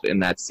himself in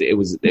that? It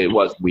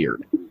was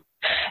weird.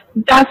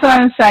 That's what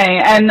I'm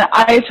saying, and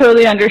I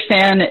totally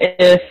understand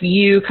if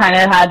you kind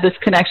of had this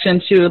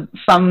connection to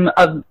some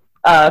of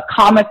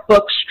comic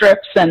book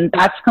strips, and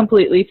that's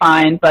completely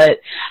fine, but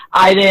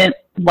I didn't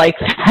like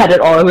that at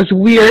all. It was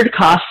weird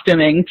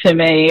costuming to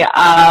me.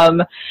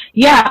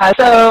 Yeah,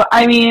 so,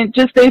 I mean,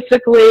 just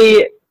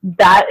basically,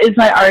 that is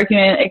my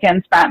argument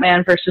against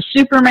Batman versus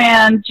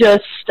Superman.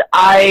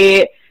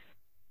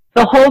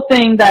 The whole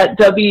thing that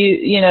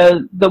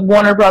the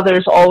Warner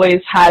Brothers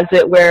always has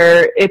it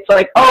where it's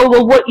like, oh,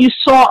 well, what you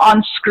saw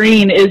on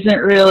screen isn't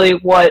really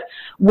what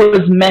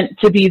was meant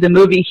to be the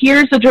movie.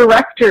 Here's a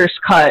director's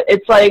cut.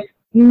 It's like,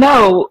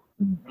 no,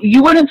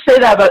 you wouldn't say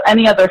that about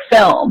any other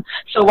film.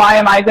 So why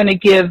am I going to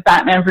give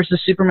Batman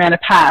versus Superman a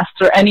pass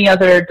or any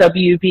other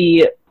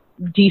WB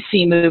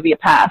DC movie a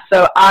pass?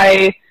 So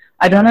I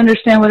don't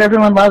understand what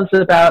everyone loves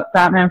about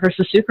Batman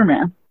versus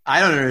Superman. I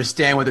don't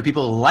understand what the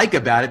people like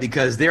about it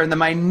because they're in the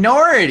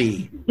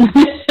minority.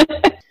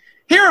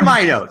 Here are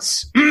my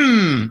notes,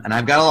 and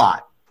I've got a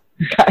lot.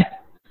 Okay.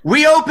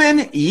 We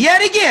open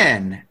yet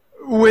again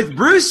with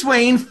Bruce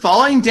Wayne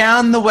falling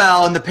down the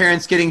well and the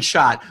parents getting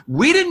shot.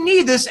 We didn't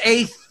need this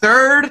a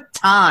third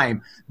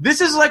time.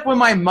 This is like when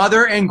my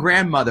mother and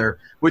grandmother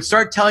would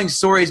start telling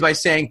stories by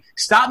saying,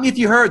 stop me if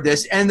you heard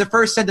this, and the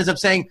first sentence of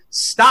saying,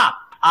 stop,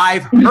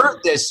 I've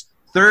heard this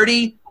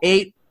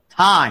 38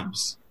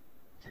 times.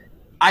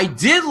 I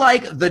did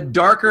like the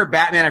darker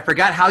Batman. I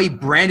forgot how he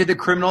branded the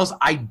criminals.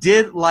 I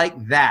did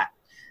like that.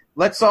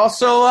 Let's try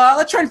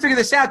and figure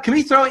this out. Can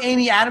we throw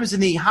Amy Adams in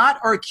the hot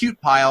or cute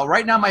pile?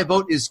 Right now my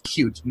vote is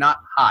cute, not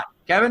hot.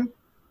 Kevin?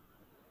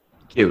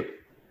 Cute.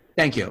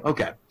 Thank you.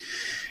 Okay.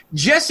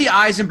 Jesse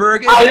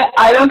Eisenberg.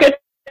 I don't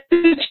get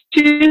to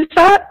choose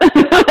that.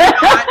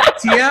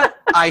 Tia,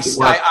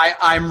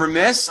 I'm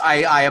remiss.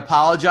 I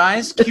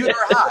apologize. Cute or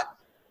hot?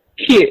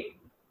 Cute.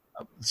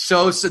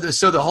 So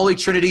the Holy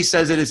Trinity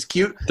says it is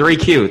cute. 3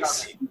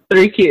 cutes.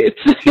 3 cutes.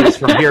 Choose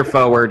from here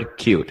forward,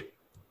 cute.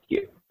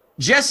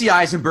 Jesse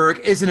Eisenberg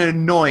is an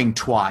annoying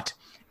twat,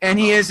 and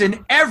he is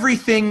in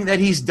everything that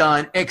he's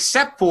done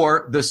except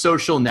for The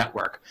Social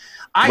Network.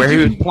 Where he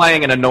was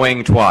playing an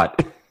annoying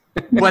twat.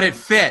 But it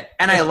fit,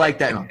 and I like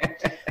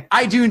that.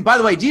 I do. By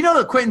the way, do you know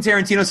that Quentin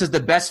Tarantino says the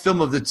best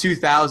film of the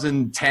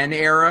 2010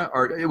 era,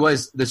 or it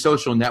was The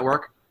Social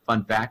Network?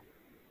 Fun fact.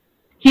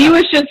 He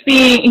was saying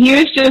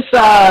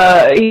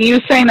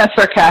that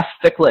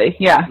sarcastically.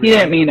 Yeah, he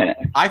didn't mean it.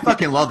 I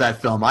fucking love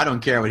that film. I don't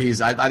care what I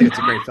think it's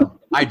a great film.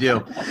 I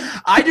do.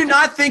 I do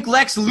not think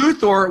Lex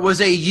Luthor was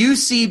a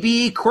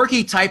UCB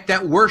quirky type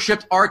that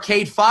worshipped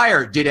Arcade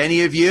Fire. Did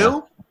any of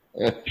you?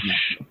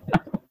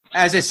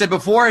 As I said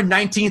before, in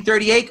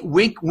 1938,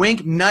 wink,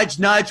 wink, nudge,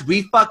 nudge.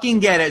 We fucking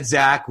get it,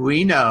 Zach.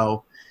 We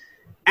know.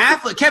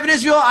 Kevin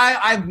Israel,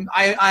 I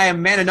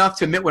am man enough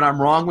to admit when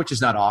I'm wrong, which is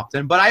not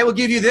often. But I will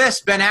give you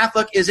this. Ben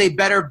Affleck is a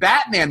better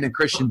Batman than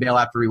Christian Bale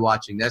after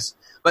rewatching this.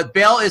 But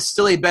Bale is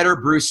still a better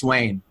Bruce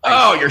Wayne.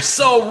 Oh, you're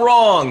so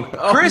wrong.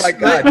 Oh, my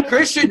God.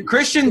 Christian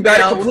Bale.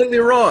 Got it completely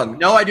wrong.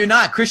 No, I do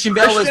not. Christian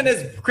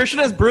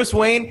as Bruce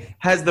Wayne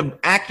has the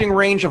acting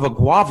range of a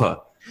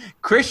guava.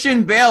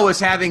 Christian Bale was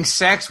having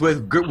sex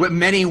with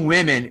many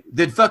women.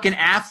 Did fucking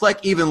Affleck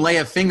even lay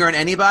a finger on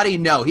anybody?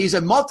 No. He's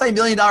a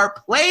multi-million-dollar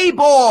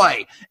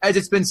playboy, as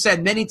it's been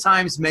said many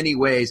times, many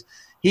ways.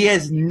 He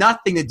has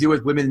nothing to do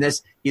with women in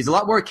this. He's a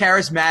lot more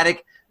charismatic,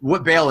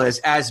 what Bale is,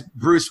 as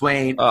Bruce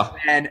Wayne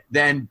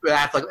than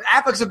Affleck.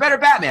 Affleck's a better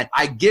Batman.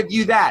 I give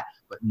you that,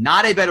 but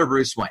not a better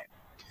Bruce Wayne.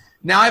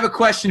 Now I have a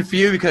question for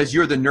you because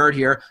you're the nerd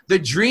here. The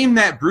dream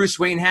that Bruce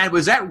Wayne had,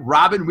 was that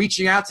Robin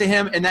reaching out to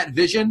him in that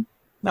vision?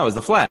 That was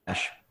the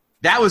Flash.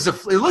 That was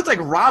it looked like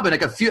Robin,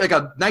 like a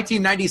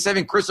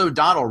 1997 Chris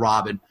O'Donnell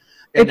Robin.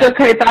 It's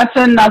okay. That's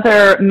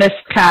another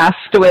miscast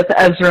with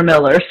Ezra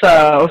Miller.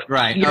 So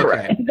right. You're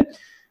right.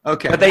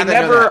 Okay. But they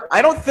never.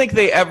 I don't think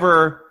they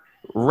ever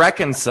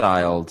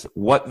reconciled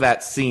what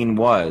that scene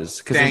was,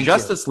 because in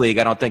Justice League,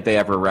 I don't think they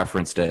ever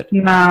referenced it.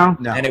 No.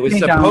 And it was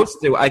supposed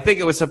to. I think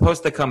it was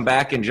supposed to come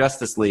back in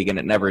Justice League, and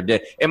it never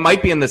did. It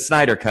might be in the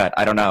Snyder Cut.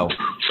 I don't know,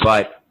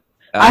 but.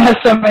 I have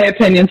so many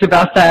opinions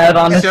about that.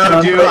 Honestly,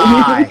 so do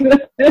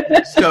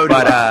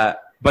I.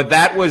 But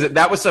that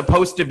was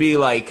supposed to be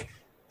like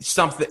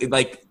something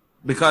like,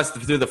 because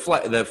through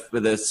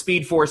the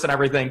Speed Force and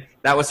everything,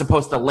 that was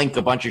supposed to link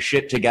a bunch of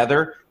shit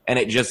together, and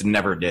it just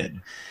never did.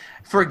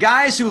 For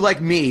guys who, like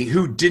me,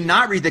 who did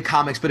not read the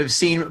comics but have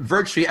seen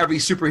virtually every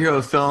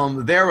superhero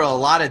film, there were a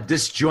lot of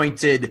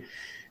disjointed.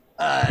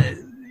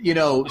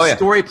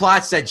 Story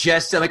plots that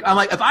just I'm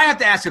like, if I have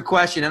to ask a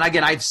question, and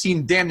again, I've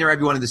seen damn near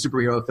every one of the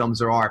superhero films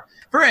there are.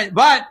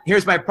 But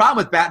here's my problem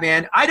with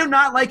Batman. I do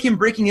not like him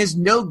breaking his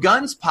no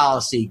guns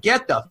policy.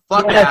 Get the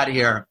fuck out of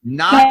here.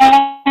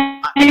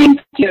 Thank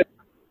you.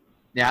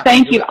 Yeah.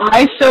 Thank you.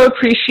 I so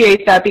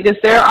appreciate that, because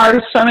there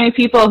are so many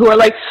people who are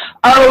like,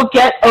 oh,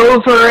 get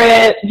over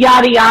it,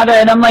 yada, yada.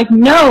 And I'm like,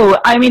 no.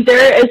 I mean,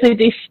 there is a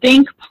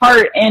distinct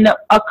part in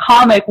a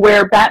comic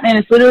where Batman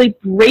is literally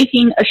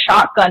breaking a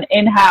shotgun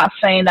in half,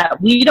 saying that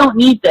we don't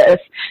need this.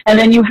 And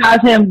then you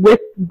have him with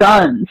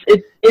guns.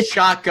 It's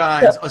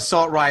shotguns,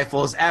 assault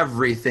rifles,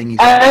 everything.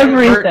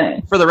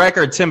 Everything. For the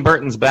record, Tim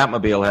Burton's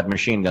Batmobile had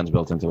machine guns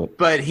built into it.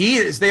 But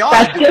they all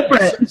That's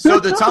different. So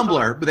the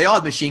Tumbler, they all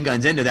had machine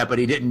guns into that, but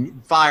he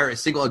didn't fire a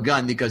single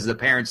gun because of the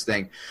parents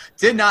thing.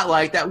 Did not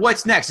like that.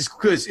 What's next?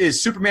 Is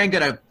Superman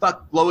going to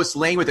fuck Lois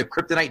Lane with a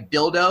kryptonite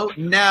dildo?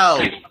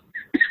 No.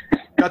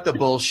 Cut the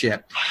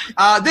bullshit.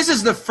 This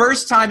is the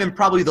first time and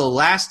probably the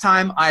last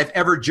time I've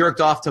ever jerked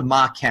off to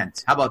Ma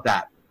Kent. How about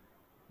that?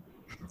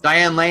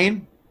 Diane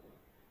Lane?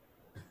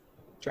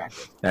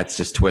 That's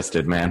just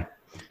twisted, man.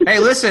 Hey,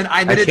 listen,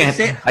 I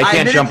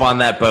can't jump on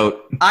that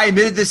boat. I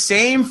admitted the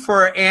same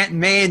for Aunt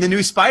May and the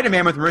new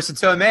Spider-Man with Marissa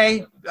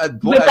Tomei.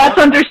 But that's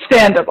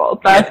understandable.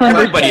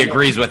 Everybody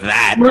agrees with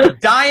that.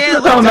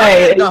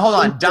 Hold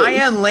on.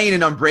 Diane Lane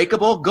in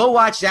Unbreakable. Go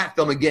watch that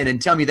film again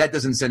and tell me that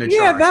doesn't send a charge.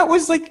 Yeah, that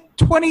was like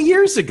 20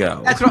 years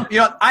ago. That's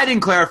what I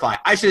didn't clarify.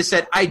 I should have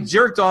said I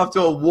jerked off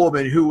to a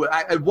woman who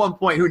at one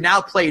point who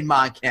now played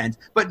Ma Kent,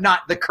 but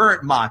not the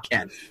current Ma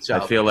Kent. So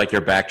I feel like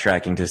you're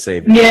backtracking to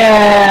save me.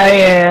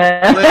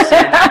 Yeah.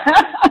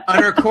 Listen,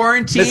 under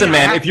quarantine. Listen,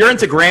 man, if you're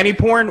into granny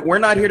porn, we're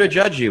not here to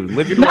judge you.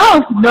 Live your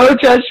life. No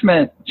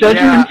judgment.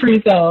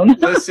 Judgment-free zone.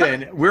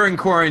 Listen, we're in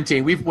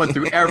quarantine. We've went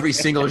through every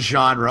single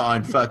genre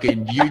on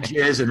fucking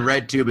UJizz and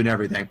RedTube and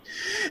everything.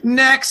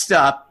 Next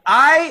up,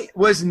 I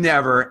was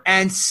never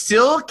and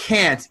still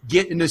can't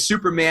get into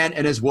Superman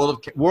and his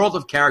world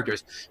of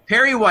characters.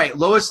 Perry White,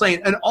 Lois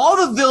Lane, and all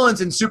the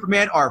villains in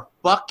Superman are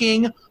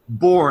fucking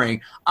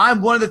boring.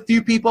 I'm one of the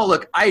few people.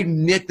 Look, I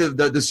admit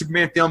the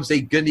Superman films,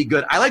 they gonna be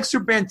good. I like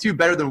Superman 2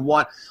 better than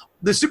 1.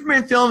 The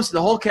Superman films,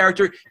 the whole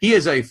character, he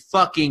is a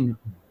fucking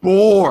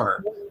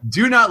bore.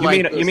 Do not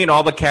You mean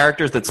all the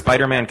characters that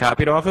Spider-Man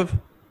copied off of?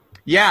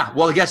 Yeah.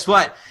 Well, guess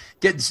what?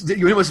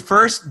 It was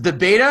first the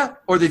beta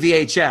or the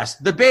VHS.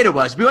 The beta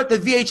was. But the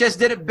VHS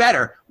did it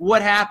better.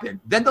 What happened?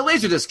 Then the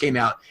Laserdisc came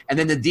out, and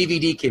then the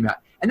DVD came out,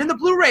 and then the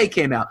Blu-ray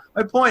came out.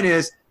 My point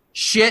is,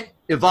 shit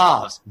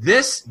evolves.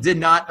 This did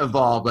not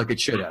evolve like it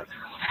should have.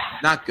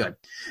 Not good.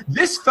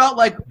 This felt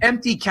like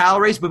empty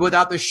calories, but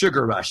without the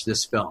sugar rush,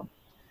 this film.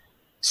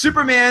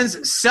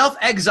 Superman's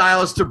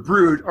self-exiles to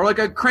brood are like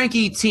a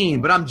cranky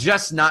teen, but I'm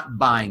just not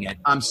buying it.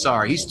 I'm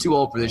sorry. He's too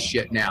old for this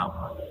shit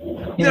now.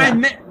 Yeah.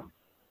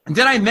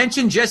 Did I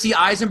mention Jesse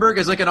Eisenberg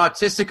as like an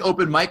autistic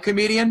open mic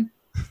comedian?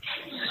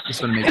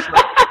 Just want to make sure.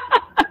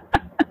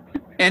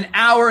 An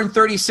hour and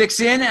 36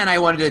 in, and I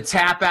wanted to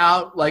tap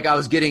out like I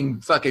was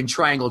getting fucking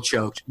triangle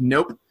choked.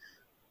 Nope.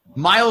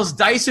 Miles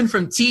Dyson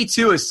from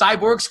T2 is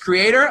Cyborg's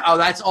creator. Oh,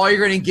 that's all you're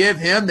going to give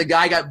him? The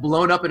guy got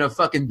blown up in a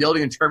fucking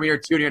building in Terminator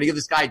 2, and you're going to give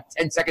this guy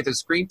 10 seconds of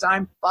screen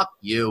time? Fuck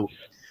you.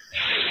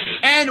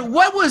 And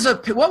what was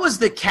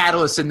the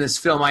catalyst in this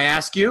film, I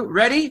ask you?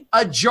 Ready?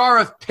 A jar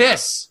of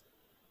piss.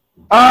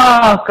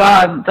 Oh,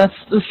 God. That's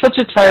such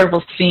a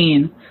terrible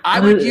scene. I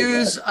would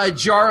use a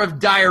jar of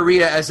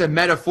diarrhea as a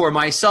metaphor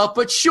myself,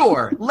 but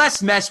sure,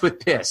 let's mess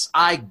with piss.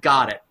 I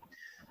got it.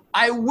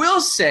 I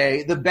will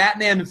say the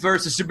Batman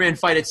versus Superman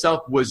fight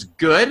itself was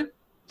good.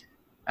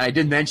 I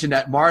did mention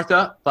that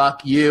Martha,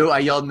 fuck you, I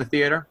yelled in the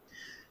theater.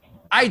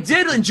 I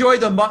did enjoy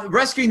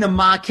rescuing the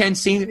Ma Kent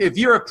scene. If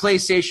you're a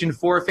PlayStation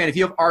 4 fan, if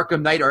you have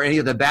Arkham Knight or any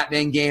of the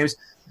Batman games,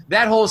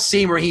 that whole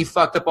scene where he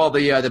fucked up all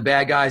the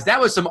bad guys, that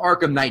was some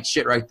Arkham Knight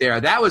shit right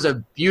there. That was a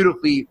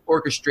beautifully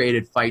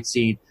orchestrated fight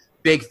scene.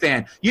 Big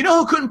fan. You know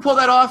who couldn't pull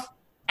that off?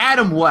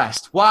 Adam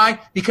West. Why?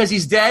 Because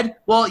he's dead?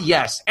 Well,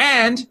 yes.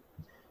 And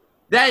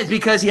that is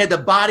because he had the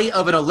body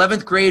of an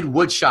 11th grade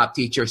woodshop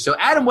teacher. So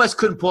Adam West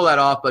couldn't pull that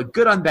off, but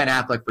good on Ben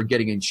Affleck for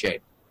getting in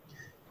shape.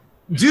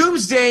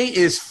 Doomsday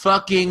is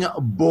fucking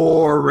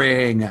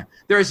boring.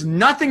 There's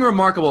nothing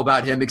remarkable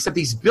about him except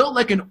he's built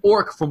like an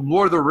orc from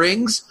Lord of the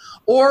Rings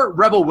or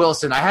Rebel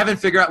Wilson. I haven't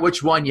figured out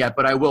which one yet,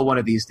 but I will one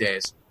of these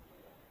days.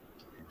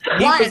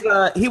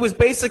 He was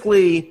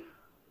basically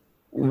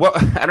what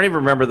I don't even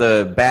remember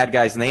the bad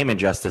guy's name in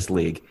Justice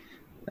League.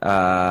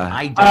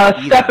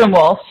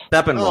 Steppenwolf.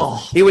 Steppenwolf.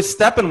 Oh. He was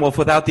Steppenwolf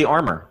without the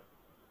armor.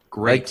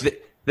 Great.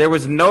 Like, there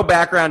was no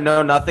background,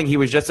 no nothing. He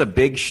was just a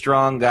big,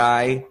 strong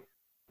guy,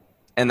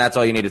 and that's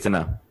all you needed to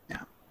know.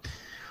 Yeah.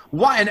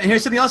 Why? And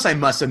here's something else I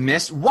must have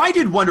missed. Why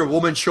did Wonder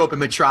Woman show up in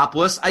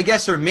Metropolis? I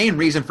guess her main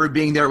reason for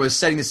being there was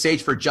setting the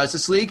stage for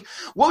Justice League.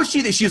 What was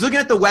she? She was looking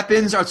at the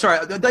weapons. Or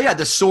sorry,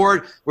 the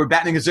sword where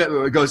Batman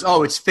goes,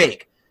 oh, it's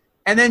fake.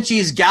 And then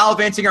she's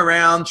gallivanting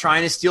around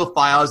trying to steal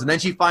files, and then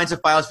she finds the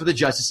files for the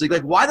Justice League.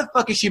 Like, why the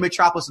fuck is she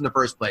Metropolis in the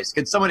first place?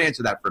 Can someone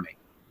answer that for me?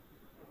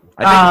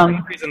 I think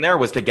the reason there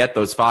was to get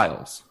those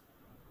files.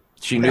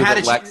 She knew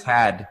that Lex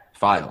had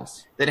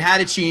files. Then how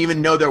did she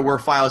even know there were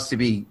files to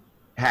be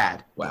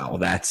had? Well,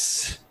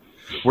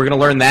 we're going to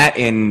learn that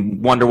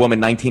in Wonder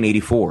Woman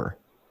 1984.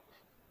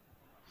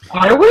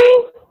 Are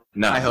we?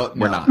 No, I hope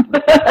we're not.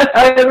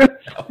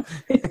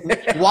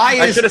 Why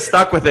I should have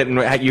stuck with it,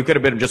 and you could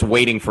have been just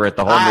waiting for it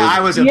the whole movie. I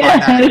wasn't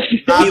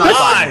He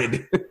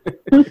lied.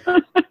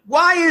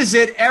 Why is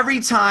it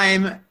every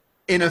time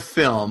in a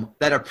film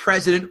that a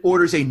president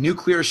orders a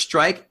nuclear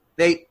strike,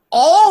 they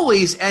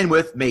always end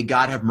with, may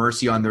God have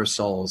mercy on their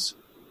souls?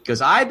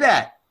 Because I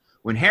bet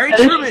when Harry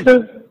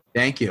Truman...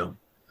 Thank you.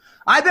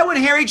 I bet when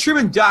Harry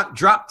Truman dropped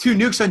 2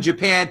 nukes on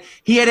Japan,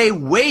 he had a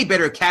way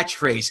better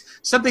catchphrase.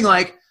 Something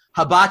like,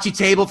 hibachi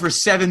table for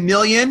 $7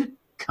 million,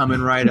 coming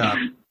right up.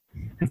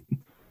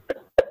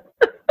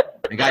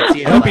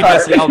 I hope he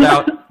just yelled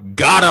out,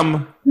 got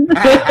him.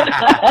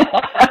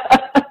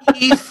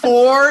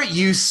 E4,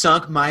 you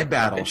sunk my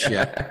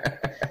battleship.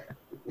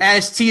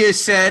 As Tia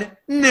said,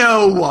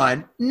 no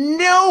one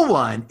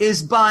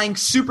is buying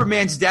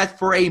Superman's death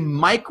for a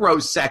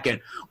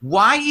microsecond.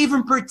 Why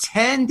even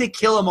pretend to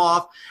kill him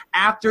off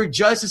after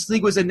Justice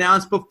League was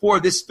announced before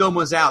this film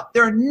was out?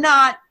 They're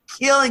not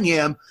killing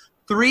him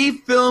 3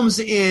 films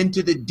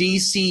into the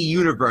DC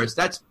universe.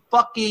 That's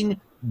fucking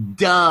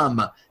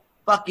dumb.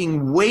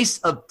 Fucking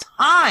waste of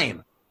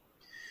time.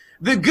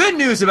 The good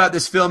news about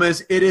this film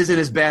is it isn't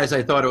as bad as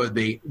I thought it would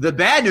be. The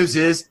bad news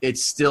is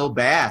it's still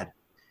bad.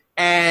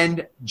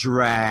 And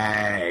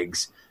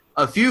drags.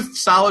 A few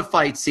solid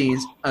fight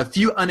scenes, a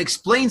few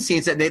unexplained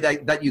scenes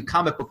that you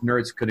comic book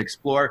nerds could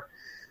explore.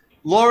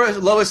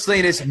 Lois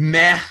Lane is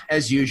meh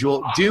as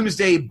usual.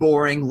 Doomsday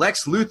boring.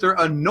 Lex Luthor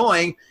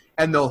annoying.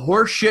 And the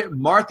horseshit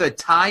Martha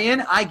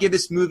tie-in, I give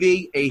this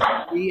movie a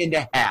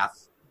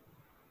 3.5.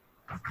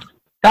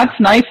 That's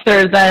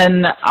nicer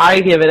than I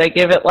give it. I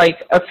give it like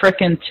a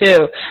frickin'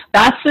 2.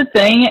 That's the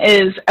thing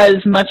is,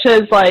 as much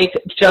as like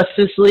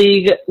Justice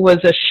League was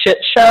a shit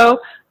show,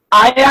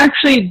 I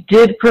actually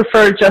did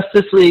prefer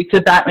Justice League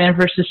to Batman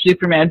versus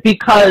Superman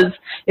because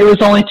it was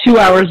only 2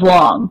 hours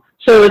long.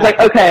 So it was like,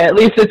 okay, at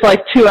least it's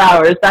like 2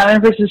 hours.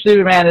 Batman versus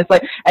Superman is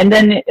like, and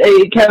then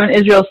Kevin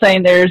Israel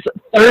saying there's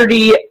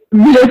 30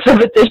 minutes of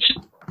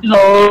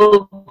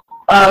additional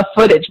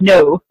footage.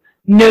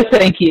 No,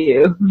 thank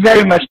you.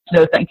 Very much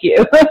no, thank you.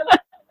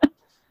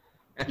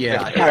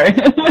 Yeah.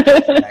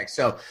 Sorry.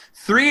 So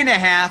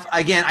 3.5.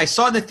 Again, I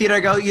saw it in the theater. I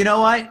go, you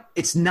know what?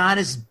 It's not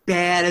as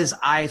bad as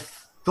I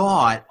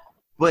thought,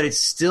 but it's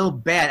still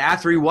bad.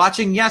 After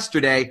rewatching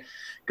yesterday,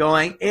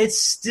 going,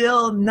 it's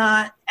still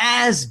not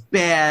as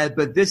bad,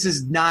 but this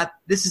is not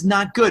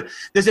good.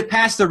 Does it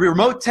pass the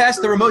remote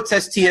test? The remote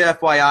test,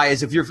 TFYI,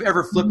 is if you're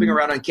ever flipping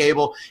around on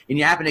cable and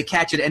you happen to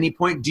catch it at any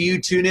point, do you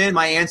tune in?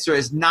 My answer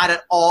is not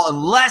at all,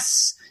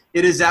 unless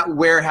it is that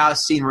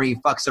warehouse scene where he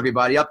fucks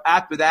everybody up.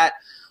 After that,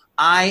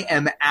 I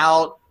am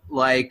out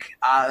like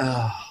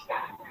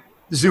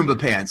Zumba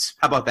pants.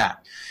 How about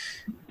that?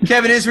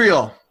 Kevin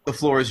Israel, the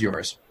floor is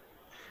yours.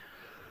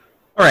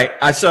 All right,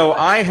 so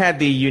I had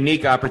the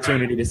unique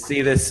opportunity to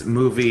see this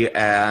movie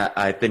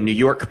at the New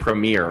York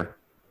premiere,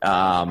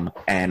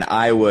 and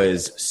I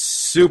was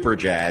super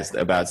jazzed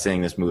about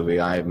seeing this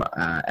movie. I'm,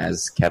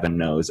 as Kevin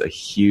knows, a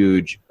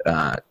huge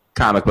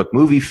comic book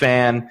movie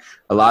fan.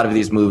 A lot of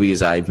these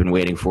movies I've been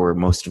waiting for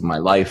most of my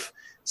life.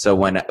 So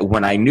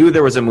when I knew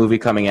there was a movie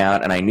coming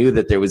out, and I knew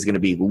that there was going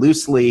to be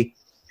loosely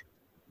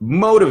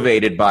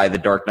motivated by The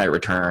Dark Knight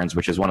Returns,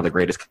 which is one of the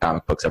greatest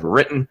comic books ever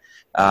written,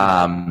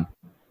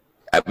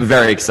 I'm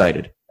very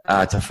excited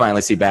to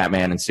finally see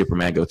Batman and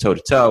Superman go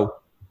toe-to-toe.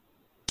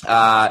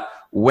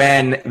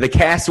 When the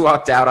cast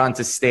walked out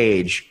onto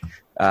stage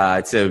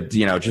to,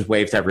 just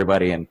wave to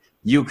everybody, and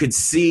you could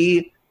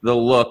see the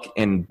look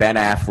in Ben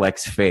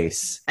Affleck's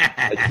face.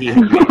 Like he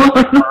had made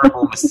a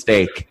horrible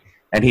mistake,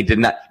 and he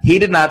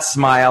did not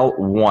smile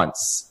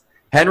once.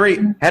 Henry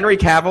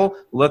Cavill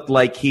looked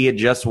like he had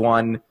just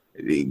won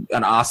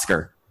an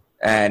Oscar,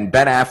 and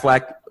Ben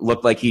Affleck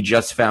looked like he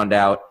just found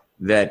out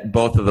that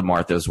both of the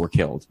Marthas were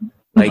killed.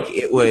 Like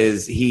it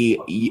was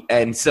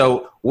and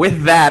so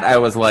with that I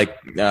was like,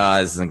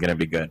 this isn't gonna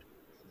be good.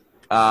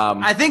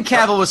 I think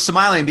Cavill was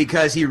smiling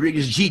because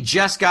he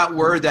just got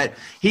word that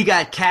he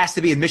got cast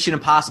to be in Mission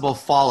Impossible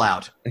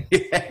Fallout,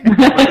 which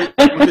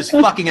is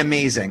fucking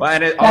amazing.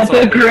 That's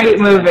a great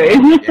movie.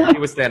 Yeah, he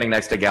was standing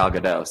next to Gal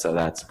Gadot, so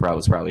that's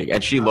probably,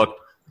 and she looked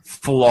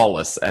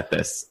flawless at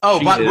this.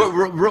 Oh, but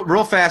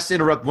real fast to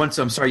interrupt once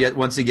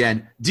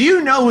again. Do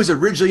you know who was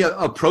originally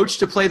approached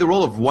to play the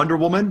role of Wonder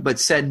Woman but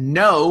said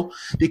no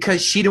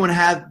because she didn't want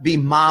to be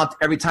mobbed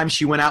every time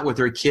she went out with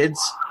her kids?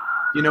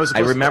 You know, I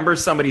remember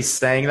somebody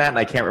saying that, and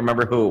I can't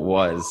remember who it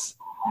was.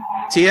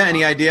 Tia,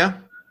 any idea?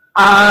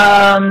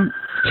 I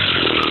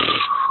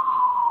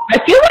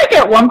feel like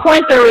at one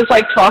point there was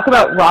like talk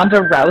about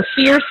Ronda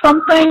Rousey or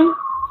something.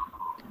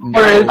 No.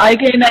 Or am I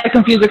getting that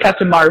confused with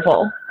Captain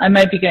Marvel? I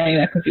might be getting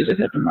that confused with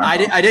Captain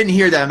Marvel. I didn't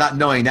hear that. I'm not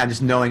knowing that. I'm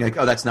just knowing, like,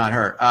 oh, that's not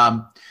her.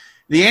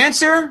 The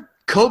answer,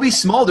 Kobe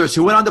Smulders,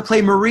 who went on to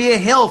play Maria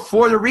Hill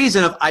for the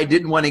reason of I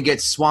didn't want to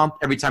get swamped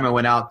every time I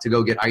went out to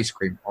go get ice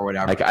cream or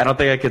whatever. Like, I don't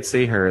think I could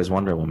see her as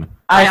Wonder Woman.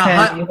 I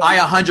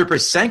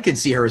 100% can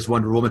see her as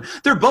Wonder Woman.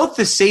 They're both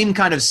the same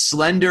kind of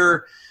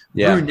slender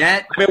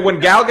brunette. I mean, when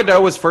Gal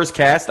Gadot was first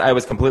cast, I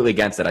was completely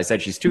against it. I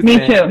said she's too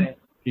thin. Me too.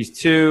 She's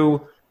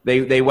too...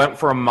 They went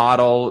for a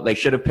model. They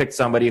should have picked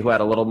somebody who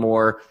had a little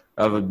more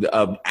of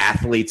an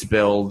athlete's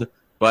build,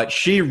 but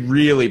she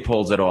really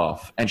pulls it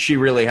off, and she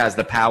really has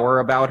the power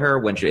about her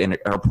when she in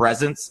her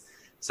presence.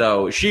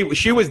 So she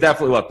was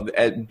definitely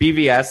at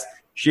BVS.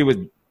 She was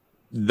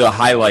the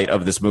highlight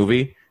of this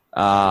movie.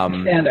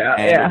 Stand out,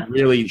 and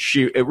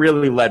it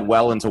really led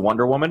well into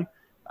Wonder Woman.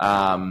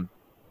 So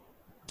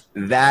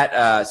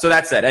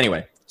that said,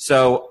 anyway,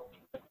 so.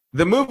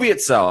 The movie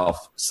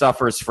itself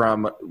suffers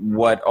from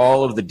what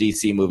all of the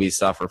DC movies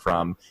suffer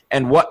from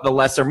and what the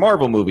lesser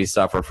Marvel movies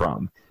suffer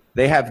from.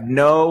 They have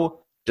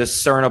no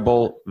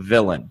discernible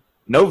villain,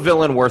 no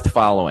villain worth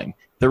following.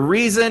 The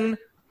reason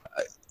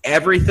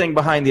everything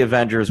behind the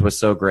Avengers was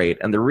so great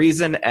and the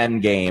reason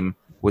Endgame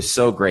was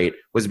so great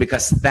was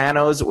because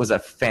Thanos was a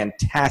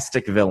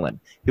fantastic villain.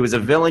 He was a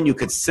villain you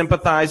could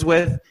sympathize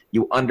with,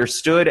 you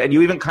understood, and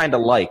you even kind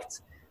of liked.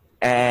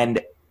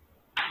 And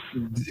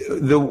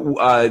the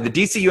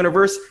DC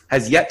universe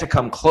has yet to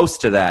come close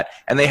to that,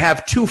 and they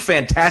have two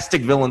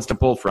fantastic villains to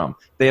pull from.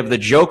 They have the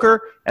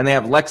Joker and they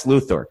have Lex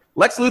Luthor.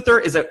 Lex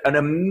Luthor is an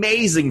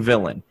amazing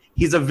villain.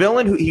 He's a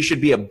villain who he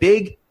should be a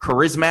big,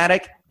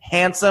 charismatic,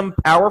 handsome,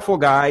 powerful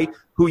guy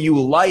who you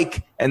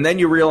like, and then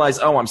you realize,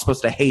 oh, I'm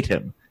supposed to hate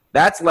him.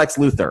 That's Lex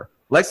Luthor.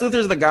 Lex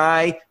Luthor's the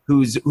guy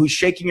who's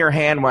shaking your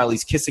hand while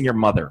he's kissing your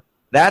mother.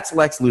 That's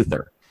Lex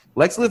Luthor.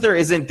 Lex Luthor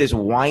isn't this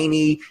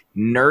whiny,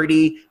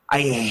 nerdy.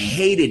 I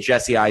hated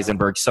Jesse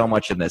Eisenberg so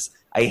much in this.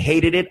 I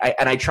hated it,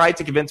 and I tried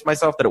to convince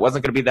myself that it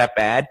wasn't going to be that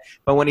bad.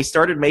 But when he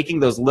started making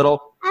those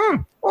little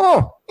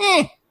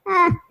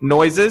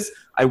noises,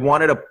 I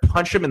wanted to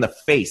punch him in the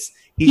face.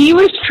 He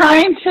was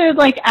trying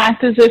to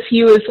act as if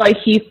he was like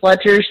Heath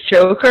Ledger's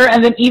Joker,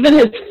 and then even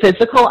his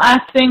physical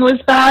acting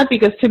was bad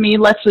because to me,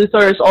 Lex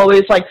Luthor is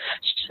always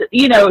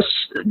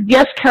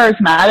yes,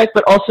 charismatic,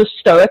 but also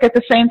stoic at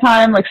the same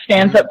time,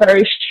 stands up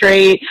very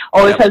straight,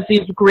 always has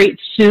these great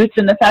suits,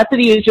 and the fact that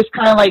he was just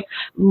kind of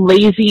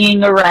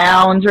lazying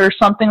around or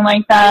something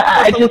like that.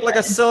 I just looked like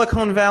a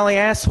Silicon Valley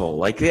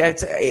asshole.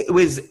 It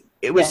was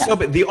so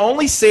bad. The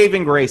only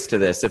saving grace to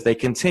this, if they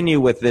continue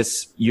with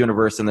this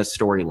universe and this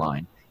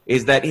storyline,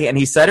 is that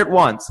he said it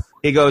once.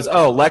 He goes,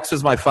 "Oh, Lex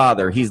was my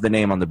father. He's the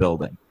name on the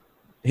building.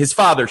 His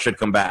father should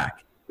come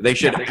back. They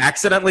should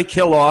accidentally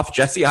kill off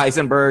Jesse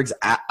Eisenberg's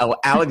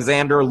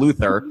Alexander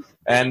Luthor,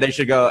 and they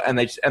should go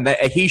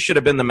he should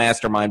have been the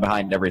mastermind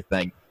behind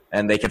everything,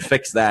 and they could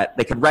fix that.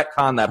 They could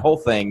retcon that whole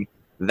thing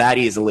that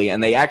easily,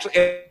 and they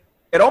actually."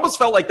 It almost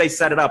felt like they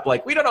set it up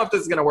like, we don't know if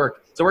this is going to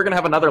work, so we're going to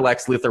have another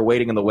Lex Luthor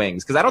waiting in the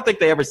wings, because I don't think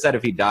they ever said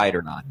if he died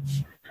or not.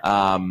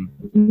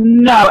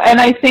 No,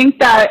 and I think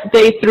that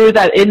they threw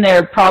that in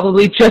there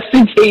probably just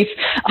in case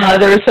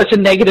there was such a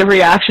negative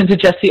reaction to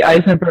Jesse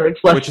Eisenberg's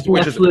which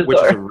is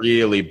a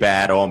really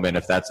bad omen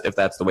if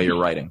that's the way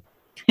you're writing.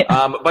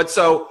 But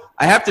so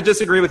I have to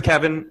disagree with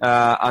Kevin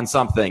on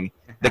something.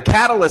 The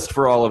catalyst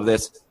for all of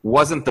this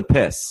wasn't the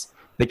piss.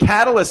 The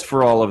catalyst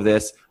for all of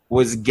this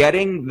was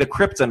getting the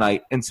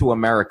Kryptonite into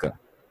America,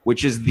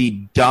 which is the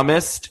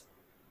dumbest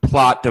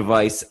plot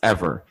device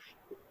ever.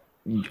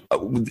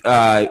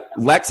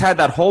 Lex had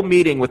that whole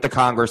meeting with the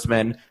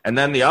congressman, and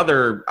then the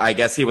other, I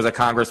guess he was a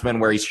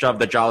congressman, where he shoved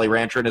the Jolly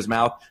Rancher in his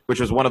mouth,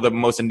 which was one of the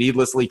most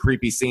needlessly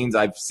creepy scenes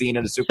I've seen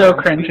in a superhero. So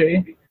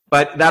cringy.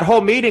 But that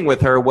whole meeting with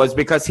her was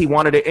because he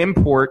wanted to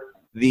import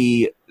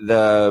the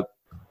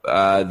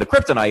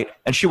Kryptonite,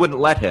 and she wouldn't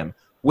let him.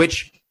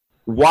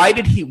 Why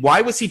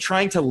was he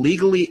trying to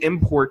legally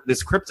import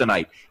this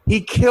Kryptonite?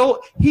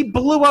 He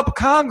blew up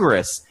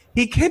Congress.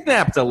 He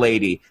kidnapped a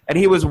lady, and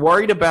he was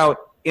worried about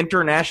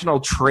international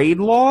trade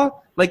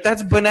law. Like,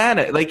 that's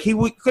banana. Like, he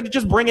could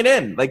just bring it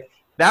in. Like,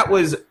 that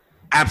was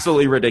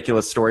absolutely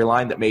ridiculous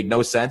storyline that made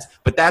no sense,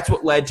 but that's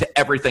what led to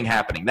everything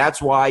happening.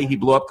 That's why he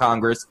blew up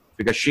Congress,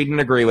 because she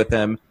didn't agree with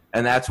him,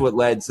 and that's what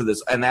led to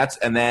this. And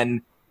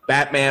then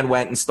Batman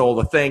went and stole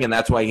the thing, and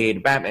that's why he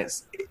hated Batman.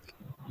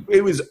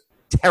 It was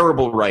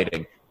terrible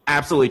writing,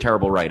 absolutely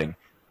terrible writing.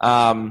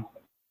 I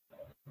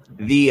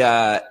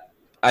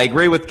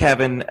agree with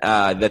Kevin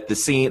that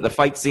the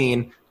fight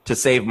scene to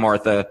save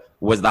Martha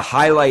was the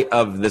highlight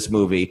of this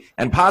movie,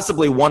 and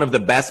possibly one of the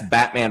best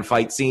Batman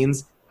fight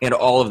scenes in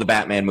all of the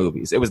Batman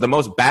movies. It was the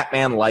most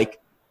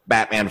Batman-like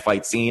Batman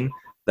fight scene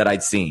that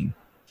I'd seen.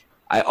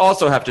 I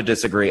also have to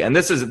disagree, and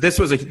this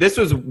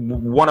was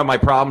one of my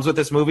problems with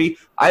this movie.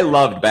 I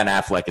loved Ben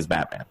Affleck as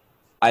Batman.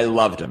 I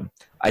loved him.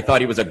 I thought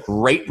he was a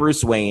great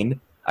Bruce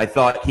Wayne. I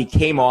thought he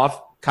came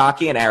off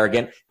cocky and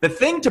arrogant. The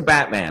trick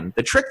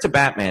to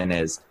Batman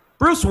is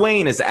Bruce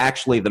Wayne is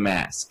actually the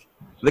mask.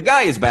 The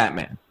guy is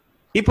Batman.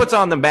 He puts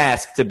on the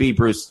mask to be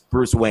Bruce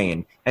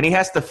Wayne, and he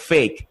has to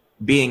fake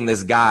being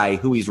this guy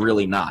who he's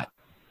really not.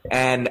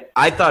 And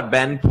I thought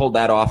Ben pulled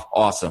that off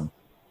awesome.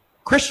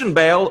 Christian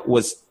Bale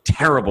was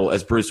terrible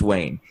as Bruce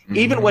Wayne.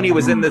 Even when he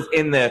was on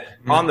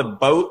the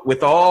boat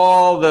with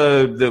all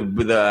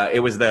it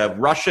was the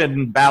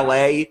Russian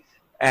ballet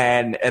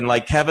and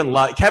like Kevin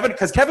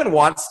because Kevin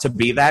wants to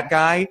be that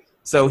guy,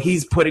 so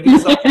he's putting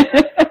himself.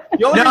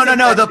 No.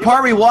 The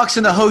part where he walks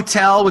in the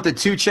hotel with the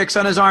two chicks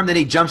on his arm, then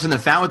he jumps in the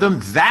fountain with them.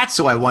 That's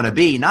who I want to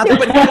be. Not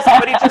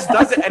but he just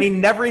does it, and he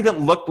never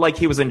even looked like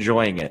he was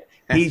enjoying it.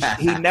 He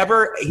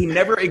never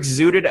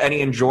exuded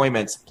any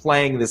enjoyments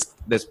playing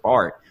this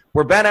part.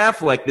 Where Ben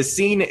Affleck, the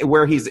scene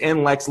where he's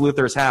in Lex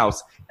Luthor's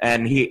house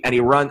and he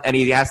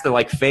has to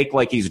like fake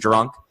like he's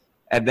drunk,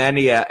 and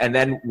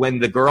then when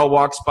the girl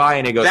walks by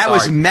and he goes, that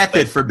was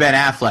method for Ben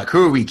Affleck.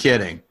 Who are we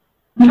kidding?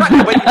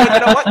 Right, but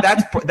you know what?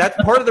 That's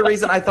part of the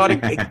reason I thought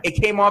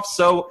it came off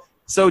so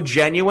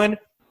genuine.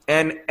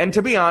 And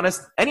to be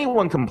honest,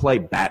 anyone can play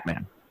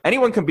Batman.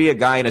 Anyone can be a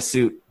guy in a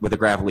suit with a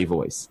gravelly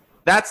voice.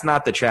 That's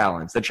not the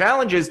challenge. The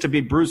challenge is to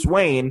be Bruce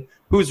Wayne,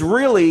 who's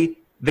really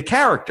the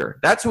character.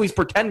 That's who he's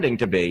pretending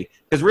to be,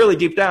 because really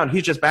deep down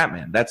he's just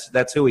Batman.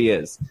 That's who he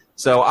is.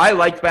 So I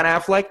liked Ben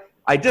Affleck.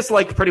 I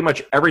disliked pretty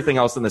much everything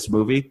else in this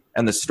movie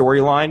and the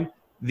storyline.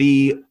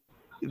 The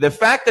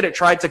fact that it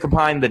tried to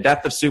combine the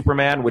death of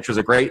Superman, which was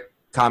a great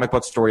comic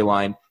book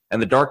storyline,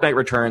 and The Dark Knight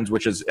Returns,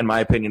 which is, in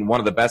my opinion, one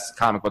of the best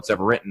comic books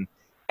ever written,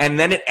 and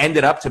then it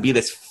ended up to be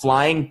this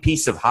flying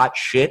piece of hot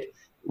shit,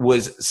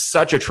 was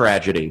such a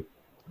tragedy.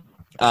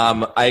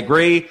 I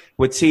agree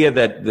with Tia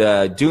that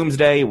the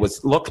Doomsday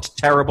looked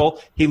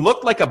terrible. He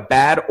looked like a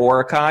bad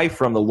Uruk-hai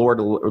from the Lord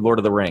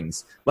of the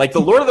Rings. Like,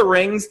 the Lord of the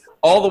Rings,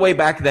 all the way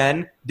back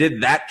then,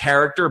 did that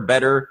character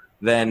better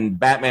than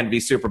Batman v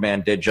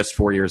Superman did just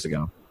 4 years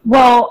ago.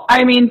 Well,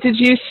 I mean, did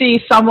you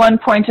see someone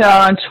point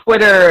out on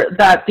Twitter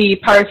that the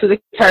Pirates of the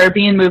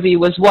Caribbean movie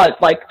was,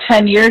 like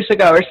 10 years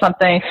ago or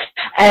something,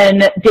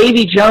 and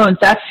Davy Jones,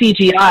 that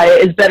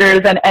CGI, is better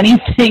than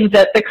anything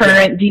that the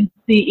current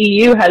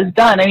DCEU has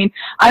done. I mean,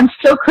 I'm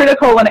so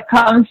critical when it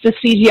comes to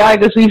CGI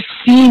because we've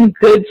seen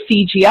good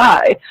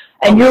CGI.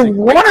 And you're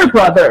Warner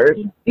Brothers.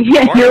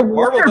 Yeah,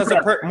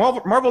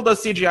 Marvel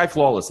does CGI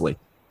flawlessly.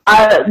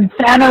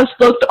 Thanos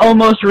looked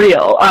almost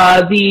real.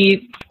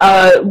 The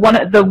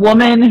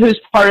woman who's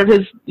part of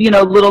his,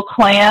 little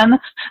clan.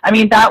 I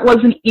mean, that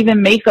wasn't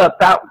even makeup.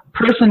 That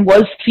person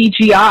was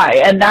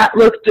CGI, and that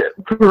looked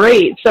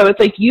great. So it's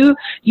like you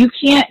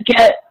can't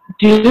get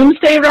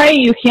Doomsday right.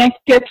 You can't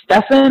get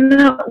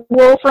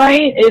Steppenwolf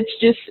right.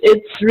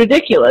 It's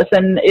ridiculous,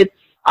 and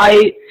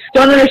I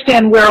don't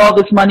understand where all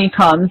this money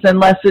comes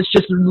unless it's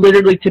just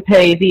literally to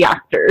pay the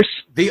actors.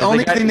 The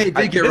only thing they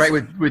did get right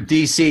with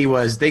DC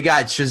was they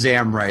got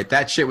Shazam right.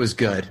 That shit was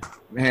good.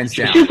 Hands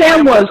down.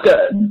 Shazam was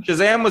good.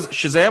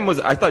 Shazam was.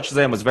 I thought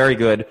Shazam was very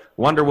good.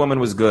 Wonder Woman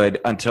was good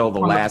until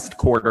the last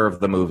quarter of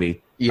the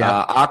movie.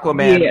 Yeah.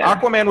 Aquaman. Yeah.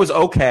 Aquaman was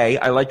okay.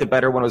 I liked it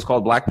better when it was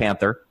called Black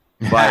Panther.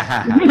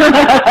 But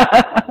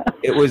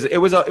it was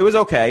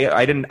okay.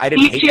 I didn't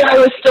CGI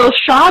was still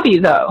shoddy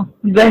though.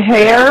 The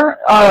hair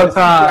of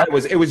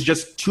it was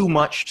just too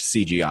much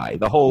CGI.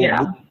 The whole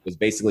movie was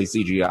basically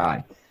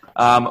CGI.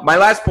 My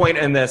last point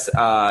in this,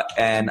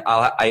 and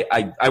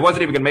I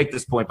wasn't even going to make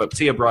this point, but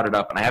Tia brought it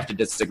up, and I have to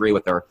disagree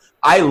with her.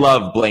 I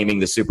love blaming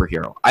the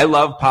superhero. I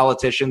love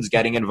politicians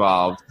getting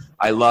involved.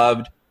 I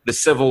loved the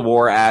Civil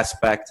War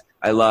aspect.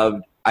 I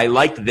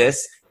liked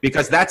this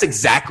because that's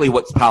exactly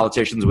what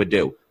politicians would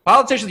do.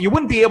 Politicians, you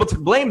wouldn't be able to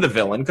blame the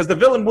villain because the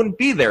villain wouldn't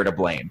be there to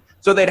blame.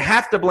 So they'd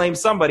have to blame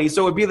somebody,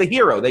 so it would be the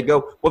hero. They'd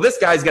go, well, this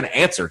guy's going to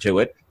answer to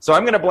it, so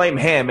I'm going to blame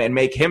him and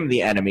make him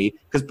the enemy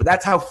because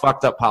that's how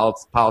fucked up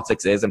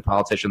politics is and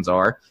politicians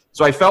are.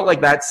 So I felt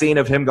like that scene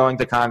of him going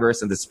to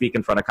Congress and to speak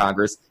in front of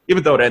Congress,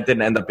 even though it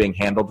didn't end up being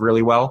handled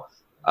really well,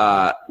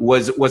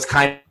 was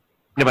kind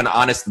of an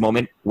honest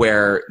moment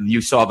where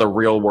you saw the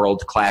real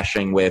world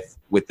clashing with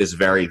this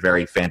very,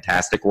 very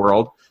fantastic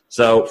world.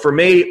 So for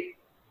me,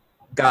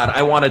 God,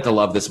 I wanted to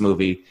love this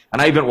movie,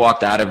 and I even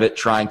walked out of it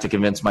trying to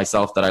convince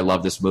myself that I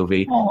love this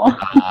movie.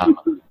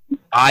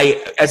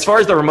 As far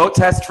as the remote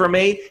test for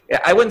me,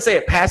 I wouldn't say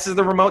it passes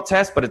the remote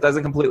test, but it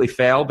doesn't completely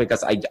fail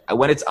because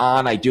when it's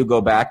on, I do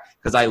go back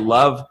because I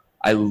love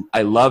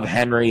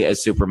Henry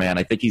as Superman.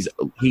 I think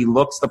he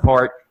looks the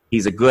part.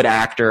 He's a good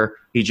actor.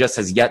 He just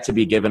has yet to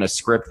be given a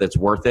script that's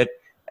worth it.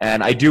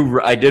 And I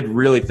did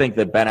really think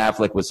that Ben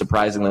Affleck was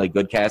surprisingly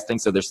good casting.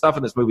 So there's stuff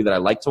in this movie that I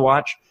like to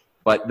watch.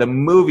 But the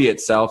movie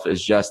itself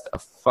is just a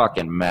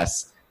fucking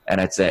mess,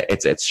 and it's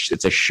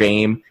a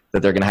shame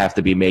that they're going to have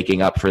to be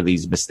making up for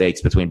these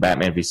mistakes between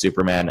Batman v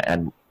Superman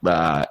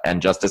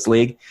and Justice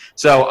League.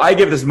 So I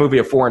give this movie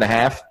a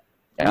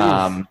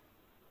 4.5.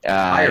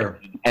 Higher.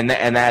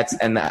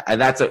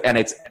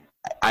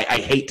 I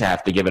hate to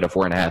have to give it a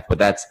 4.5, but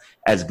that's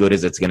as good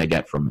as it's going to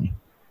get from me.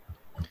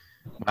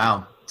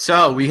 Wow.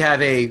 So we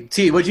have a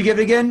T. What'd you give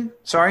it again?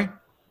 Sorry.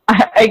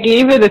 I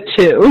gave it a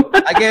 2.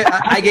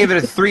 I gave it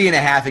a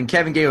 3.5, and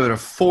Kevin gave it a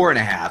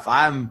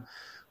 4.5.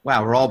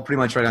 Wow, we're all pretty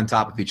much right on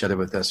top of each other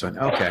with this one.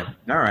 Okay,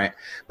 all right.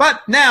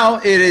 But now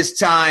it is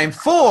time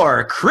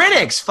for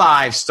Critics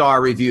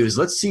 5-star reviews.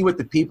 Let's see what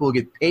the people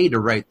get paid to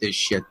write this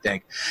shit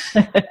think.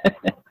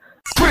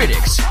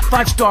 Critics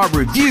 5-star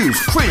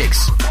reviews.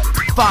 Critics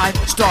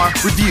 5-star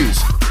reviews.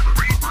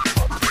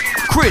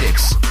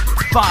 Critics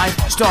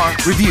 5-star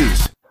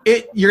reviews.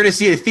 You're going to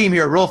see a theme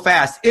here real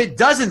fast. It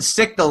doesn't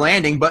stick the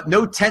landing, but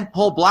no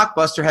tentpole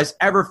blockbuster has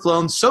ever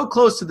flown so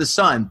close to the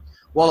sun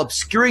while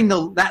obscuring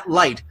that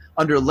light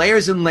under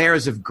layers and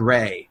layers of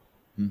gray.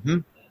 Mm-hmm.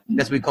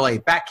 That's what we call a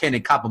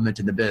backhanded compliment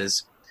in the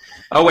biz.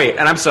 Oh, wait,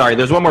 and I'm sorry.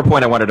 There's one more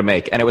point I wanted to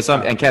make. And it was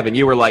and Kevin,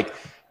 you were like,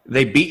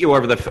 they beat you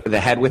over the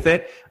head with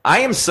it. I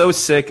am so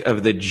sick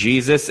of the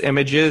Jesus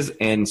images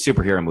in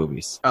superhero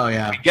movies. Oh,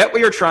 yeah. I get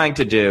what you're trying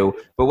to do,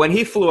 but when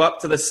he flew up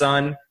to the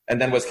sun and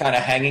then was kind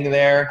of hanging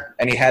there,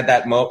 and he had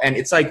that and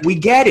it's like, we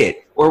get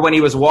it. Or when he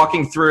was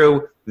walking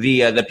through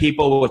the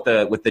people with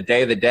the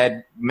Day of the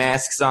Dead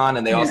masks on,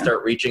 and they all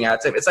start reaching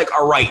out to him. It's like,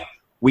 all right,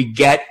 we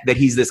get that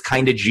he's this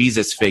kind of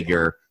Jesus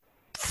figure.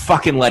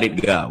 Fucking let it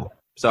go.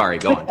 Sorry,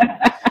 go on.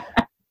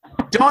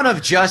 Dawn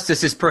of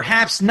Justice is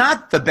perhaps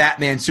not the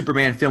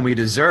Batman-Superman film we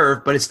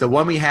deserve, but it's the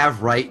one we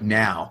have right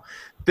now.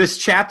 This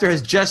chapter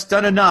has just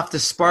done enough to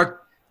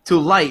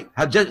light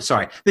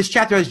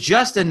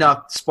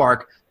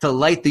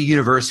the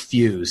universe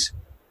fuse.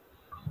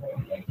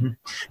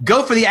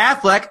 Go for the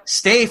Affleck,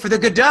 stay for the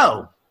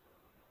Godot.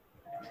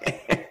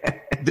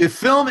 The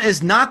film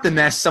is not the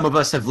mess some of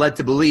us have led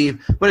to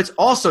believe, but it's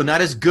also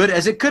not as good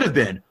as it could have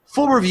been.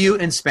 Full review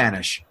in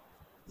Spanish.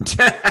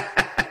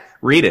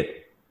 Read it.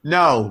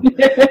 No.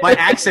 My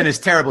accent is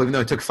terrible, even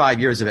though it took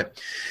 5 years of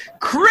it.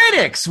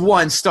 Critics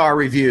 1-star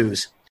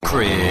reviews.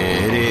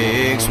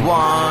 Critics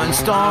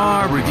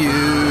 1-star reviews.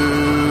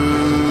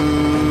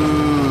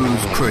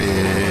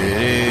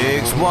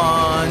 Critics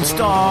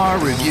 1-star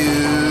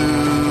reviews.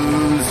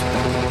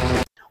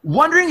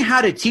 Wondering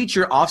how to teach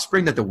your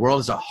offspring that the world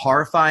is a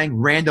horrifying,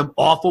 random,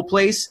 awful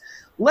place?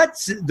 Let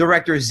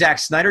director Zack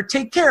Snyder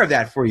take care of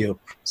that for you.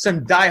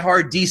 Some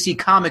diehard DC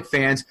comic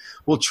fans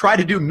will try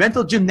to do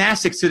mental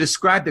gymnastics to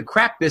describe the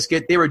crap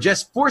biscuit they were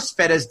just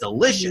force-fed as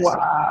delicious.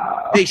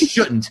 Wow. They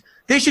shouldn't.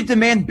 They should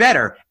demand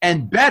better,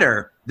 and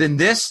better than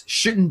this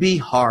shouldn't be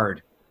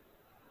hard.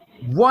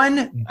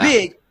 One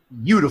big,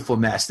 beautiful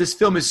mess. This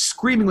film is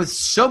screaming with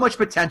so much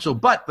potential,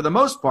 but for the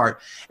most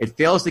part, it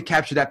fails to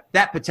capture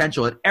that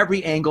potential at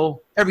every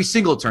angle, every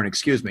single turn,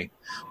 excuse me.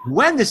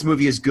 When this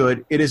movie is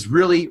good, it is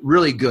really,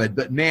 really good.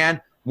 But man,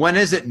 when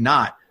is it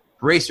not?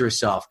 Brace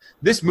yourself.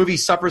 This movie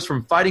suffers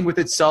from fighting with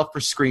itself for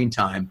screen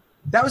time.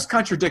 That was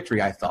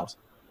contradictory, I felt.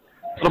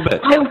 A little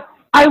bit.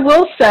 I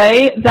will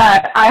say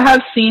that I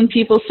have seen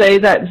people say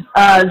that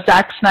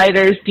Zack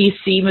Snyder's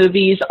DC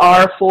movies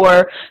are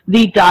for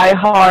the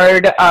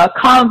diehard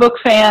comic book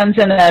fans,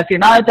 and if you're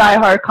not a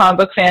diehard comic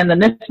book fan, then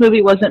this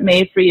movie wasn't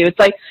made for you. It's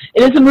like,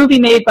 it is a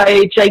movie made by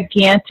a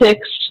gigantic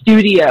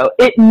studio.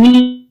 It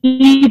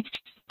needs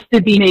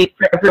to be made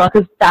for everyone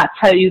because that's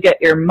how you get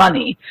your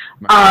money.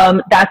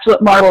 That's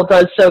what Marvel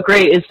does so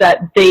great, is that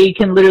they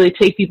can literally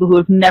take people who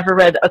have never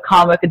read a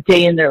comic a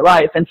day in their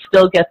life and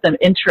still get them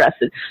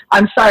interested.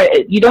 I'm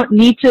sorry, you don't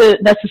need to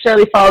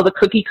necessarily follow the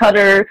cookie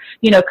cutter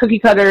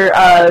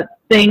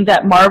thing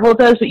that Marvel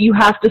does, but you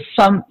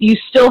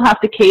still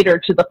have to cater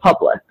to the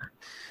public.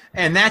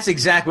 And that's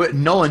exactly what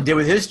Nolan did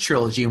with his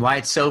trilogy and why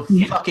it's so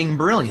fucking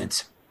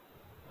brilliant.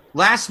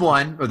 Last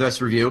one, or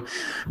this review,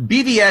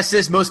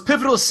 BVS's most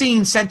pivotal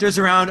scene centers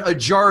around a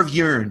jar of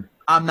urine.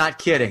 I'm not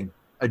kidding.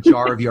 A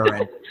jar of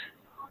urine.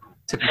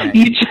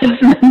 You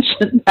just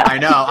mentioned that. I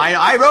know.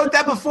 I wrote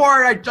that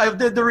before I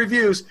did the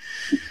reviews.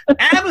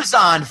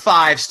 Amazon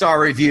 5-star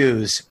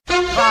reviews.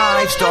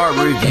 5-star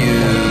reviews.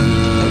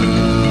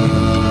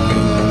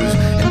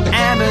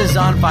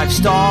 Amazon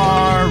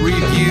 5-star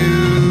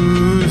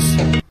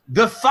reviews.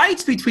 The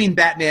fights between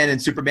Batman and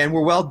Superman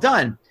were well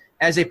done.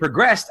 As they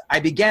progressed, I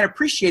began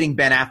appreciating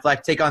Ben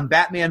Affleck take on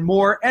Batman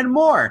more and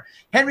more.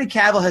 Henry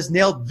Cavill has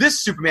nailed this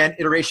Superman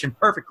iteration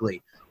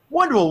perfectly.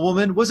 Wonder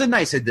Woman was a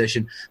nice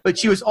addition, but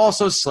she was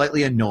also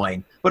slightly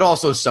annoying, but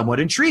also somewhat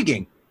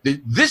intriguing.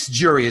 This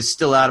jury is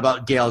still out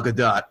about Gal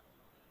Gadot.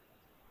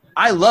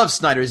 I love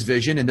Snyder's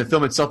vision, and the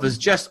film itself is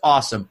just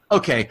awesome.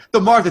 Okay, the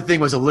Martha thing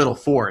was a little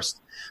forced.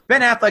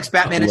 Ben Affleck's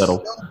Batman is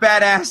so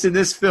badass in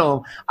this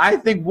film. I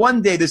think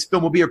one day this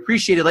film will be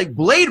appreciated like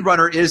Blade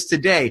Runner is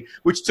today,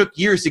 which took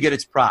years to get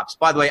its props.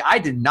 By the way, I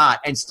did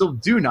not and still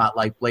do not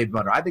like Blade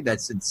Runner. I think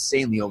that's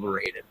insanely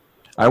overrated.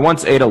 I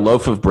once ate a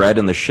loaf of bread,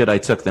 and the shit I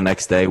took the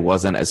next day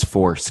wasn't as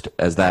forced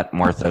as that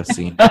Martha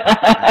scene.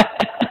 That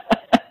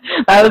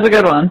was a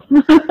good one.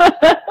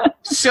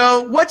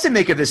 So, what to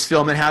make of this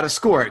film and how to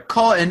score it?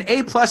 Call it an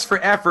A+ for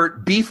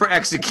effort, B for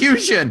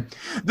execution.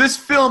 This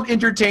film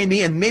entertained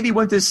me and made me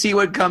want to see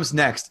what comes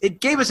next. It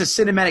gave us a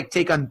cinematic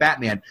take on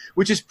Batman,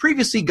 which has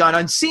previously gone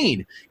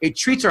unseen. It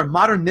treats our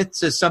modern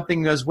myths as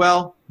something as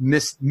well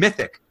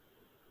mythic.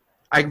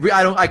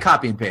 I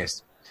copy and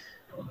paste.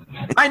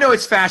 I know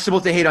it's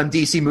fashionable to hate on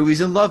DC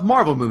movies and love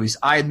Marvel movies.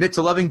 I admit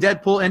to loving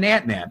Deadpool and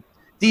Ant-Man.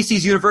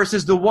 DC's universe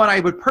is the one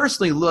I would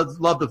personally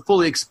love to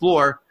fully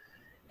explore.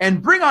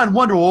 And bring on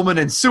Wonder Woman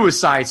and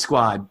Suicide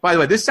Squad. By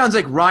the way, this sounds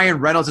like Ryan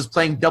Reynolds is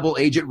playing double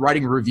agent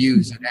writing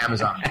reviews at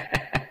Amazon.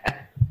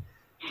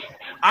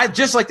 I'd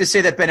just like to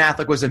say that Ben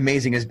Affleck was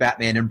amazing as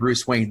Batman and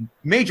Bruce Wayne.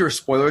 Major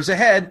spoilers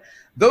ahead.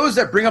 Those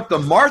that bring up the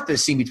Martha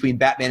scene between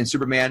Batman and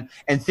Superman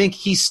and think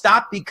he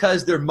stopped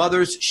because their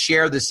mothers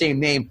share the same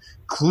name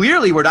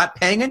clearly were not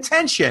paying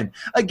attention.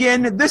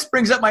 Again, this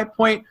brings up my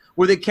point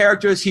where the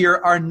characters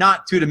here are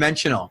not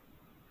two-dimensional.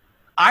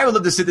 I would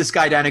love to sit this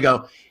guy down and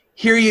go,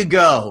 here you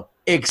go.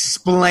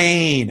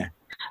 Explain.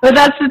 But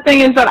that's the thing,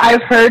 is that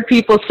I've heard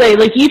people say,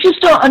 like, you just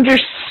don't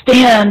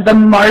understand the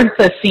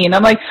Martha scene.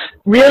 I'm like,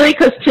 really?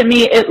 Because to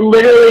me, it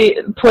literally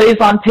plays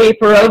on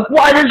paper of,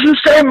 why did you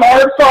say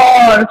Martha?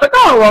 And it's like,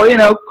 oh,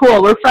 well,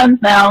 cool. We're friends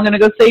now. I'm going to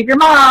go save your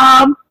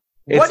mom.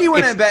 What do you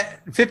want to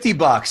bet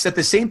 $50 that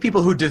the same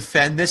people who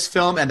defend this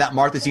film and that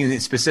Martha scene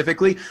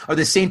specifically are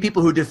the same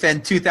people who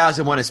defend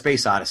 2001: A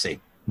Space Odyssey?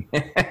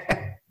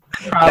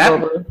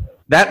 Probably.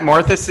 That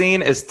Martha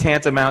scene is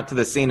tantamount to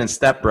the scene in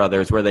Step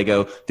Brothers where they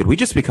go, did we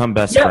just become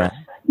best friends?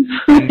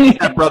 And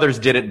Step Brothers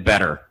did it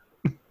better.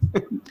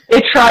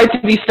 It tried to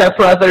be Step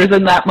Brothers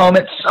in that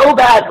moment so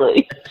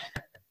badly.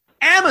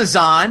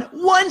 Amazon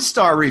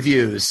 1-star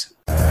reviews.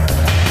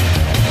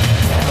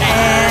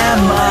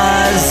 Amazon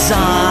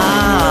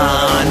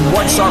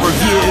 1-star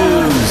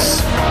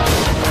reviews.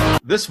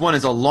 This one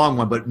is a long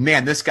one, but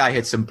man, this guy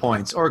hit some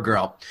points. Or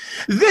girl.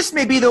 This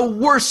may be the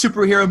worst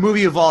superhero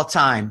movie of all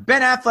time.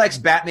 Ben Affleck's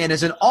Batman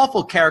is an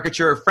awful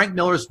caricature of Frank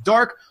Miller's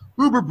dark,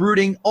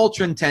 uber-brooding,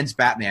 ultra-intense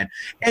Batman.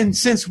 And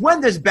since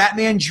when does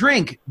Batman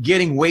drink?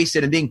 Getting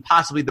wasted and being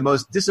possibly the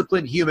most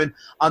disciplined human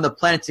on the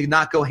planet to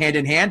not go hand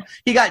in hand?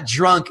 He got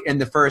drunk in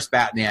the first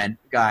Batman.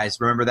 Guys,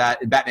 remember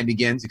that? Batman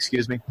Begins,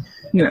 excuse me.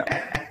 Yeah.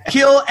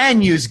 Kill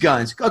and use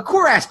guns. A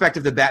core aspect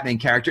of the Batman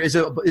character is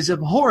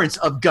abhorrence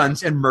of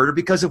guns and murder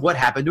because of what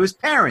happened to his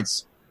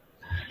parents.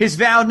 His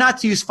vow not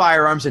to use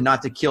firearms and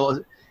not to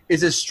kill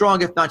is as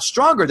strong, if not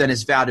stronger, than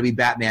his vow to be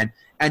Batman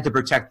and to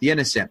protect the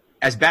innocent.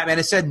 As Batman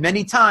has said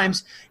many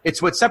times,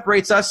 it's what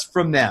separates us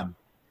from them.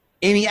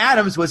 Amy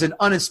Adams was an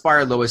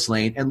uninspired Lois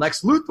Lane, and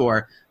Lex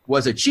Luthor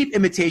was a cheap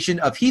imitation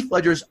of Heath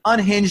Ledger's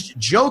unhinged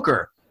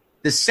Joker.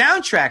 The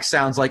soundtrack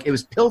sounds like it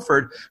was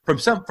pilfered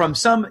from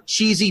some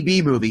cheesy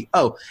B-movie.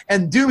 Oh,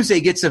 and Doomsday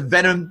gets a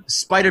Venom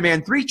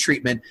Spider-Man 3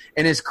 treatment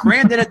and is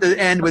crammed in at the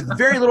end with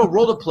very little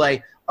role to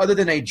play other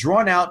than a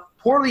drawn-out,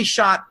 poorly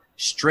shot,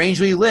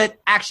 strangely lit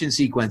action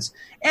sequence.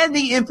 And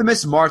the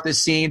infamous Martha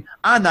scene.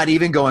 I'm not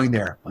even going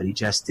there, but he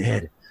just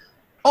did.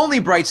 Only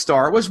bright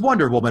star was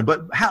Wonder Woman,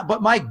 but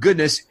my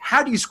goodness,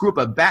 how do you screw up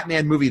a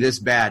Batman movie this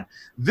bad?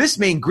 This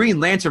main Green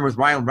Lantern with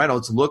Ryan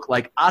Reynolds looked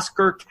like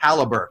Oscar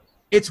caliber.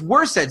 It's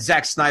worse that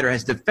Zack Snyder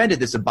has defended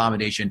this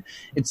abomination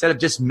instead of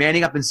just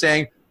manning up and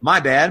saying, my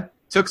bad,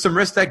 took some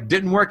risks that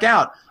didn't work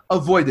out.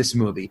 Avoid this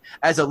movie.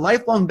 As a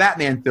lifelong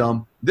Batman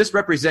film, this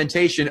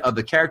representation of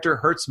the character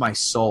hurts my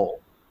soul.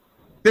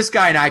 This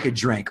guy and I could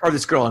drink, or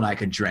this girl and I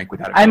could drink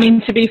without a I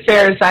mean, to be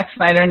fair, Zack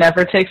Snyder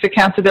never takes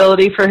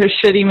accountability for his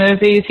shitty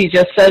movies. He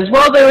just says,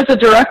 well, there was a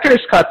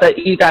director's cut that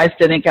you guys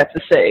didn't get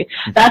to see.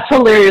 That's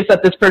hilarious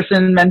that this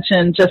person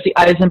mentioned Jesse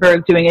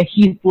Eisenberg doing a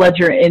Heath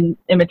Ledger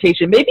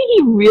imitation. Maybe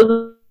he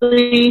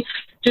really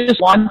just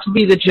wanted to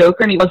be the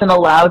Joker and he wasn't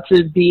allowed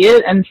to be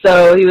it. And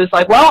so he was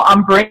like, well,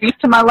 I'm bringing it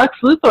to my Lex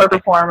Luthor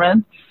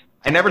performance.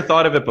 I never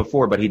thought of it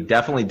before, but he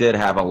definitely did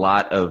have a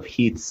lot of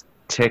Heath's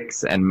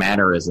tics and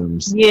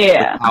mannerisms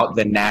without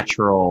the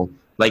natural.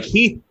 Like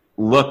Heath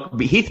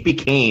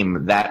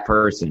became that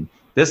person.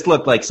 This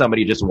looked like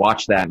somebody just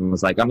watched that and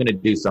was like, I'm going to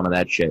do some of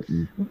that shit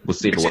and we'll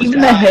see if it works.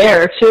 Even the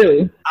hair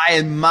too. I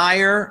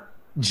admire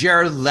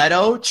Jared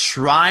Leto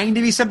trying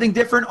to be something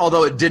different,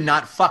 although it did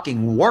not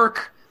fucking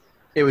work.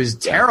 It was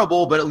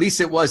terrible, but at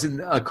least it wasn't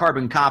a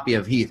carbon copy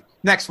of Heath.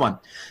 Next one.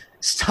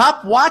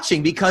 Stop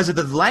watching because of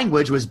the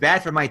language was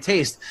bad for my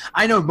taste.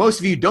 I know most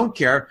of you don't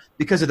care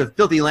because of the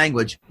filthy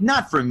language.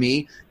 Not for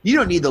me. You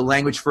don't need the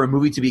language for a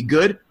movie to be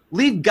good.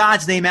 Leave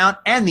God's name out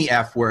and the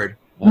F word.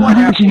 What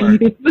F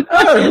word?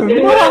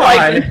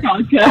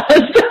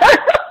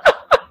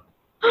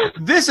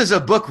 This is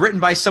a book written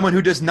by someone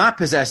who does not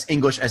possess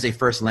English as a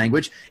first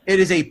language. It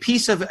is a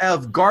piece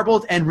of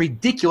garbled and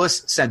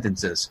ridiculous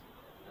sentences.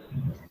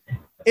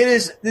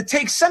 It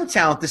takes some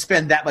talent to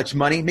spend that much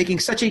money making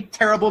such a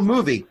terrible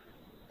movie.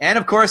 And,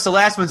 of course, the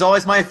last one's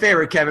always my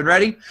favorite, Kevin.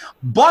 Ready?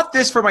 Bought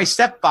this for my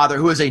stepfather,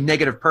 who is a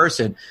negative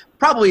person.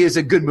 Probably is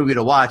a good movie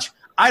to watch.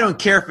 I don't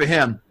care for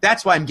him.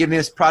 That's why I'm giving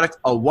this product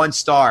a 1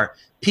 star.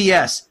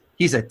 P.S.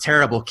 He's a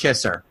terrible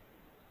kisser.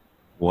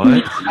 What?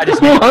 I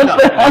just made it up.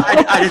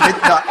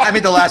 I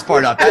made the last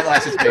part up. That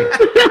last is me.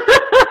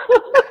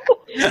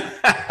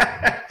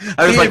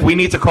 I was like, we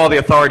need to call the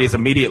authorities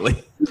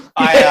immediately.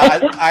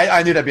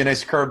 I knew that'd be a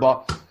nice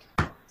curveball.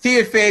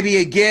 Tia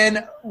Fabi,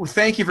 again,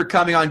 thank you for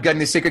coming on Gutting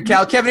the Sacred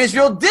Cow. Kevin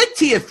Israel, did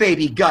Tia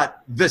Fabi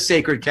gut the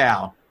sacred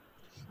cow?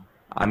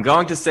 I'm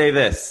going to say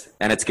this,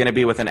 and it's going to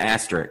be with an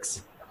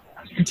asterisk.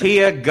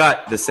 Tia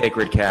gut the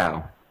sacred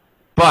cow.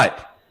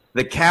 But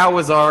the cow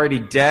was already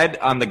dead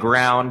on the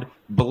ground,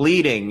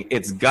 bleeding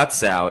its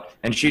guts out,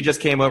 and she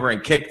just came over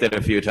and kicked it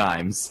a few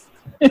times.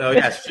 So,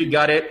 yes, she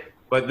got it.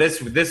 But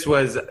this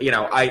was,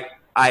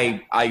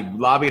 I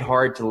lobbied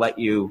hard to let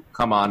you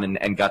come on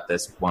and gut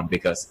this one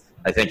because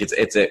I think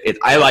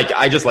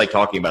I just like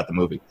talking about the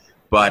movie,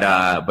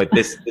 but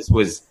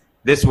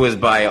this was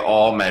by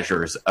all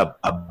measures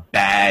a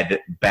bad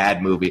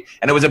movie,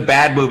 and it was a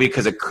bad movie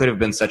because it could have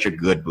been such a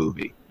good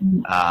movie.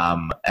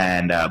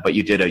 But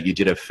you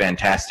did a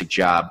fantastic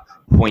job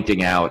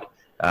pointing out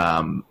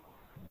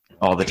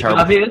all the terrible.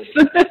 Obvious.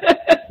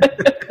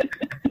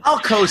 I'll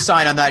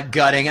co-sign on that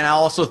gutting, and I'll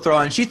also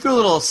throw in. She threw a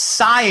little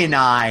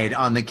cyanide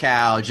on the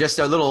cow, just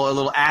a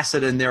little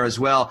acid in there as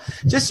well,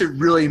 just to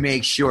really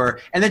make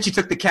sure. And then she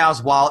took the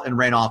cow's wallet and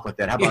ran off with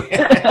it. How about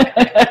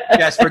that?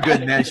 Yes, for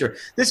good measure.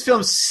 This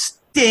film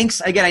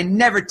stinks. Again, I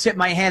never tip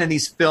my hand in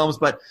these films,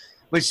 but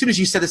as soon as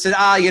you said this,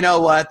 I said, you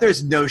know what?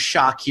 There's no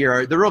shock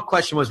here. The real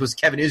question was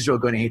Kevin Israel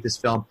going to hate this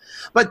film?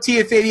 But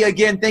Tia Fabi,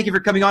 again, thank you for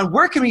coming on.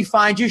 Where can we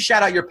find you?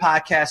 Shout out your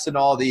podcast and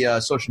all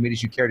the social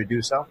medias you care to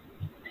do so.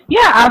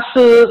 Yeah,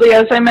 absolutely.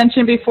 As I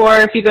mentioned before,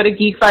 if you go to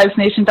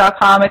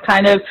geek5nation.com, it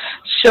kind of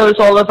shows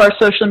all of our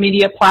social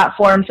media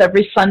platforms.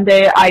 Every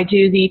Sunday, I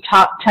do the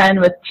top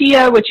 10 with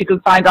Tia, which you can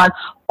find on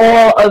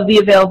all of the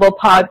available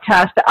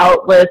podcast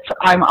outlets.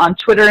 I'm on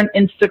Twitter and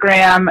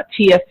Instagram,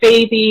 Tia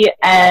Fabi,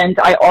 and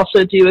I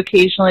also do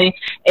occasionally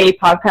a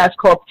podcast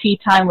called Tea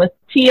Time with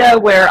Tia,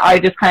 where I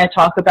just kind of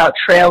talk about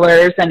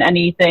trailers and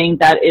anything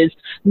that is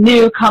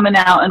new coming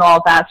out and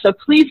all that. So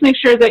please make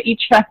sure that you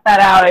check that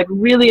out. I'd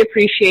really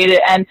appreciate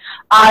it. And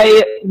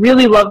I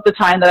really love the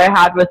time that I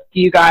had with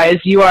you guys.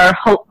 You are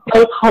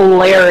both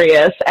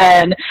hilarious.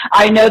 And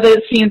I know that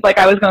it seems like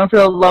I was going for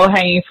the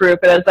low-hanging fruit,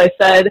 but as I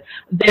said,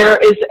 there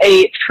is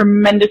a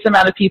tremendous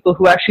amount of people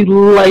who actually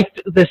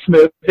liked this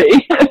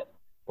movie.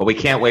 Well, we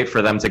can't wait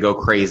for them to go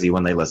crazy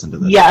when they listen to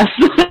this. Yes.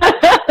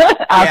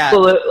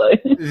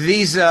 Absolutely. Yeah.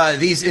 These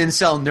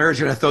incel nerds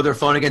are going to throw their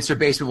phone against their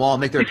basement wall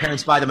and make their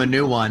parents buy them a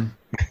new one.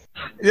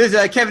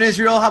 Kevin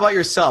Israel, how about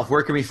yourself?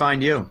 Where can we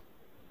find you?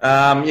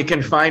 You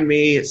can find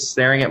me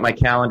staring at my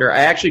calendar.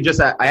 I actually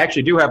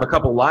do have a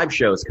couple live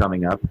shows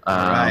coming up.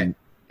 Right.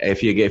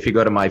 If you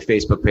go to my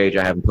Facebook page,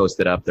 I haven't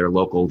posted up their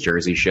local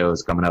Jersey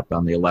shows coming up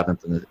on the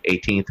 11th and the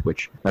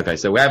 18th.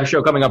 So we have a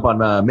show coming up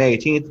on May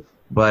 18th.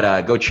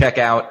 But go check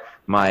out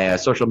my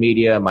social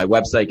media, my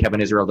website,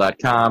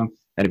 kevinisrael.com.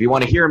 And if you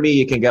want to hear me,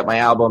 you can get my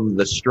album,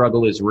 The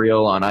Struggle is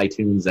Real, on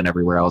iTunes and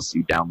everywhere else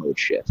you download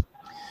shit.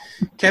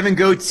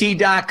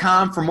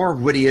 KevinGoatee.com for more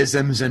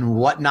wittyisms and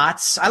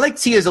whatnots. I like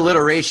Tia's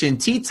alliteration.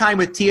 Tea time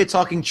with Tia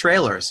talking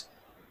trailers.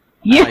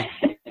 Yeah.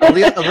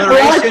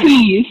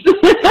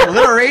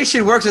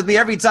 Alliteration works with me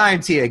every time,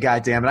 Tia.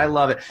 Goddamn it, I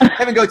love it.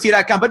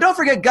 KevinGoatee.com. But don't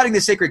forget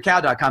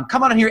GuttingTheSacredCow.com.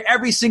 Come on in here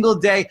every single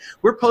day.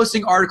 We're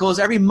posting articles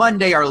every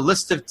Monday. Our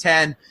list of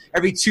 10.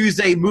 Every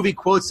Tuesday, movie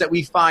quotes that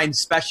we find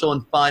special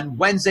and fun.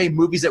 Wednesday,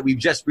 movies that we've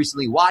just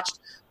recently watched.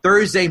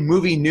 Thursday,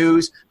 movie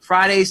news.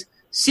 Fridays,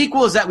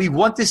 sequels that we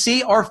want to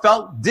see or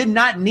felt did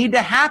not need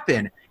to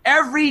happen.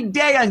 Every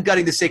day on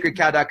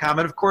GuttingTheSacredCow.com.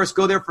 And, of course,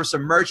 go there for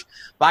some merch.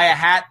 Buy a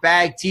hat,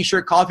 bag,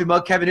 T-shirt, coffee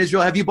mug. Kevin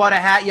Israel, have you bought a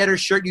hat yet or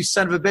shirt, you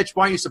son of a bitch?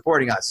 Why aren't you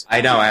supporting us?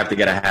 I know. I have to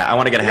get a hat. I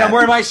want to get a hat. I'm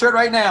wearing my shirt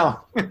right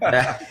now.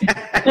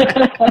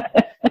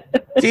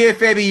 Tia,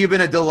 Fabi, you've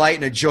been a delight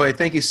and a joy.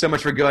 Thank you so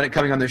much for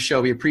coming on the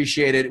show. We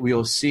appreciate it. We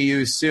will see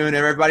you soon. And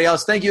everybody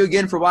else, thank you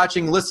again for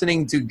watching,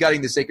 listening to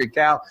Gutting the Sacred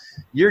Cow.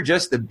 You're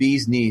just the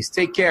bee's knees.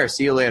 Take care.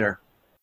 See you later.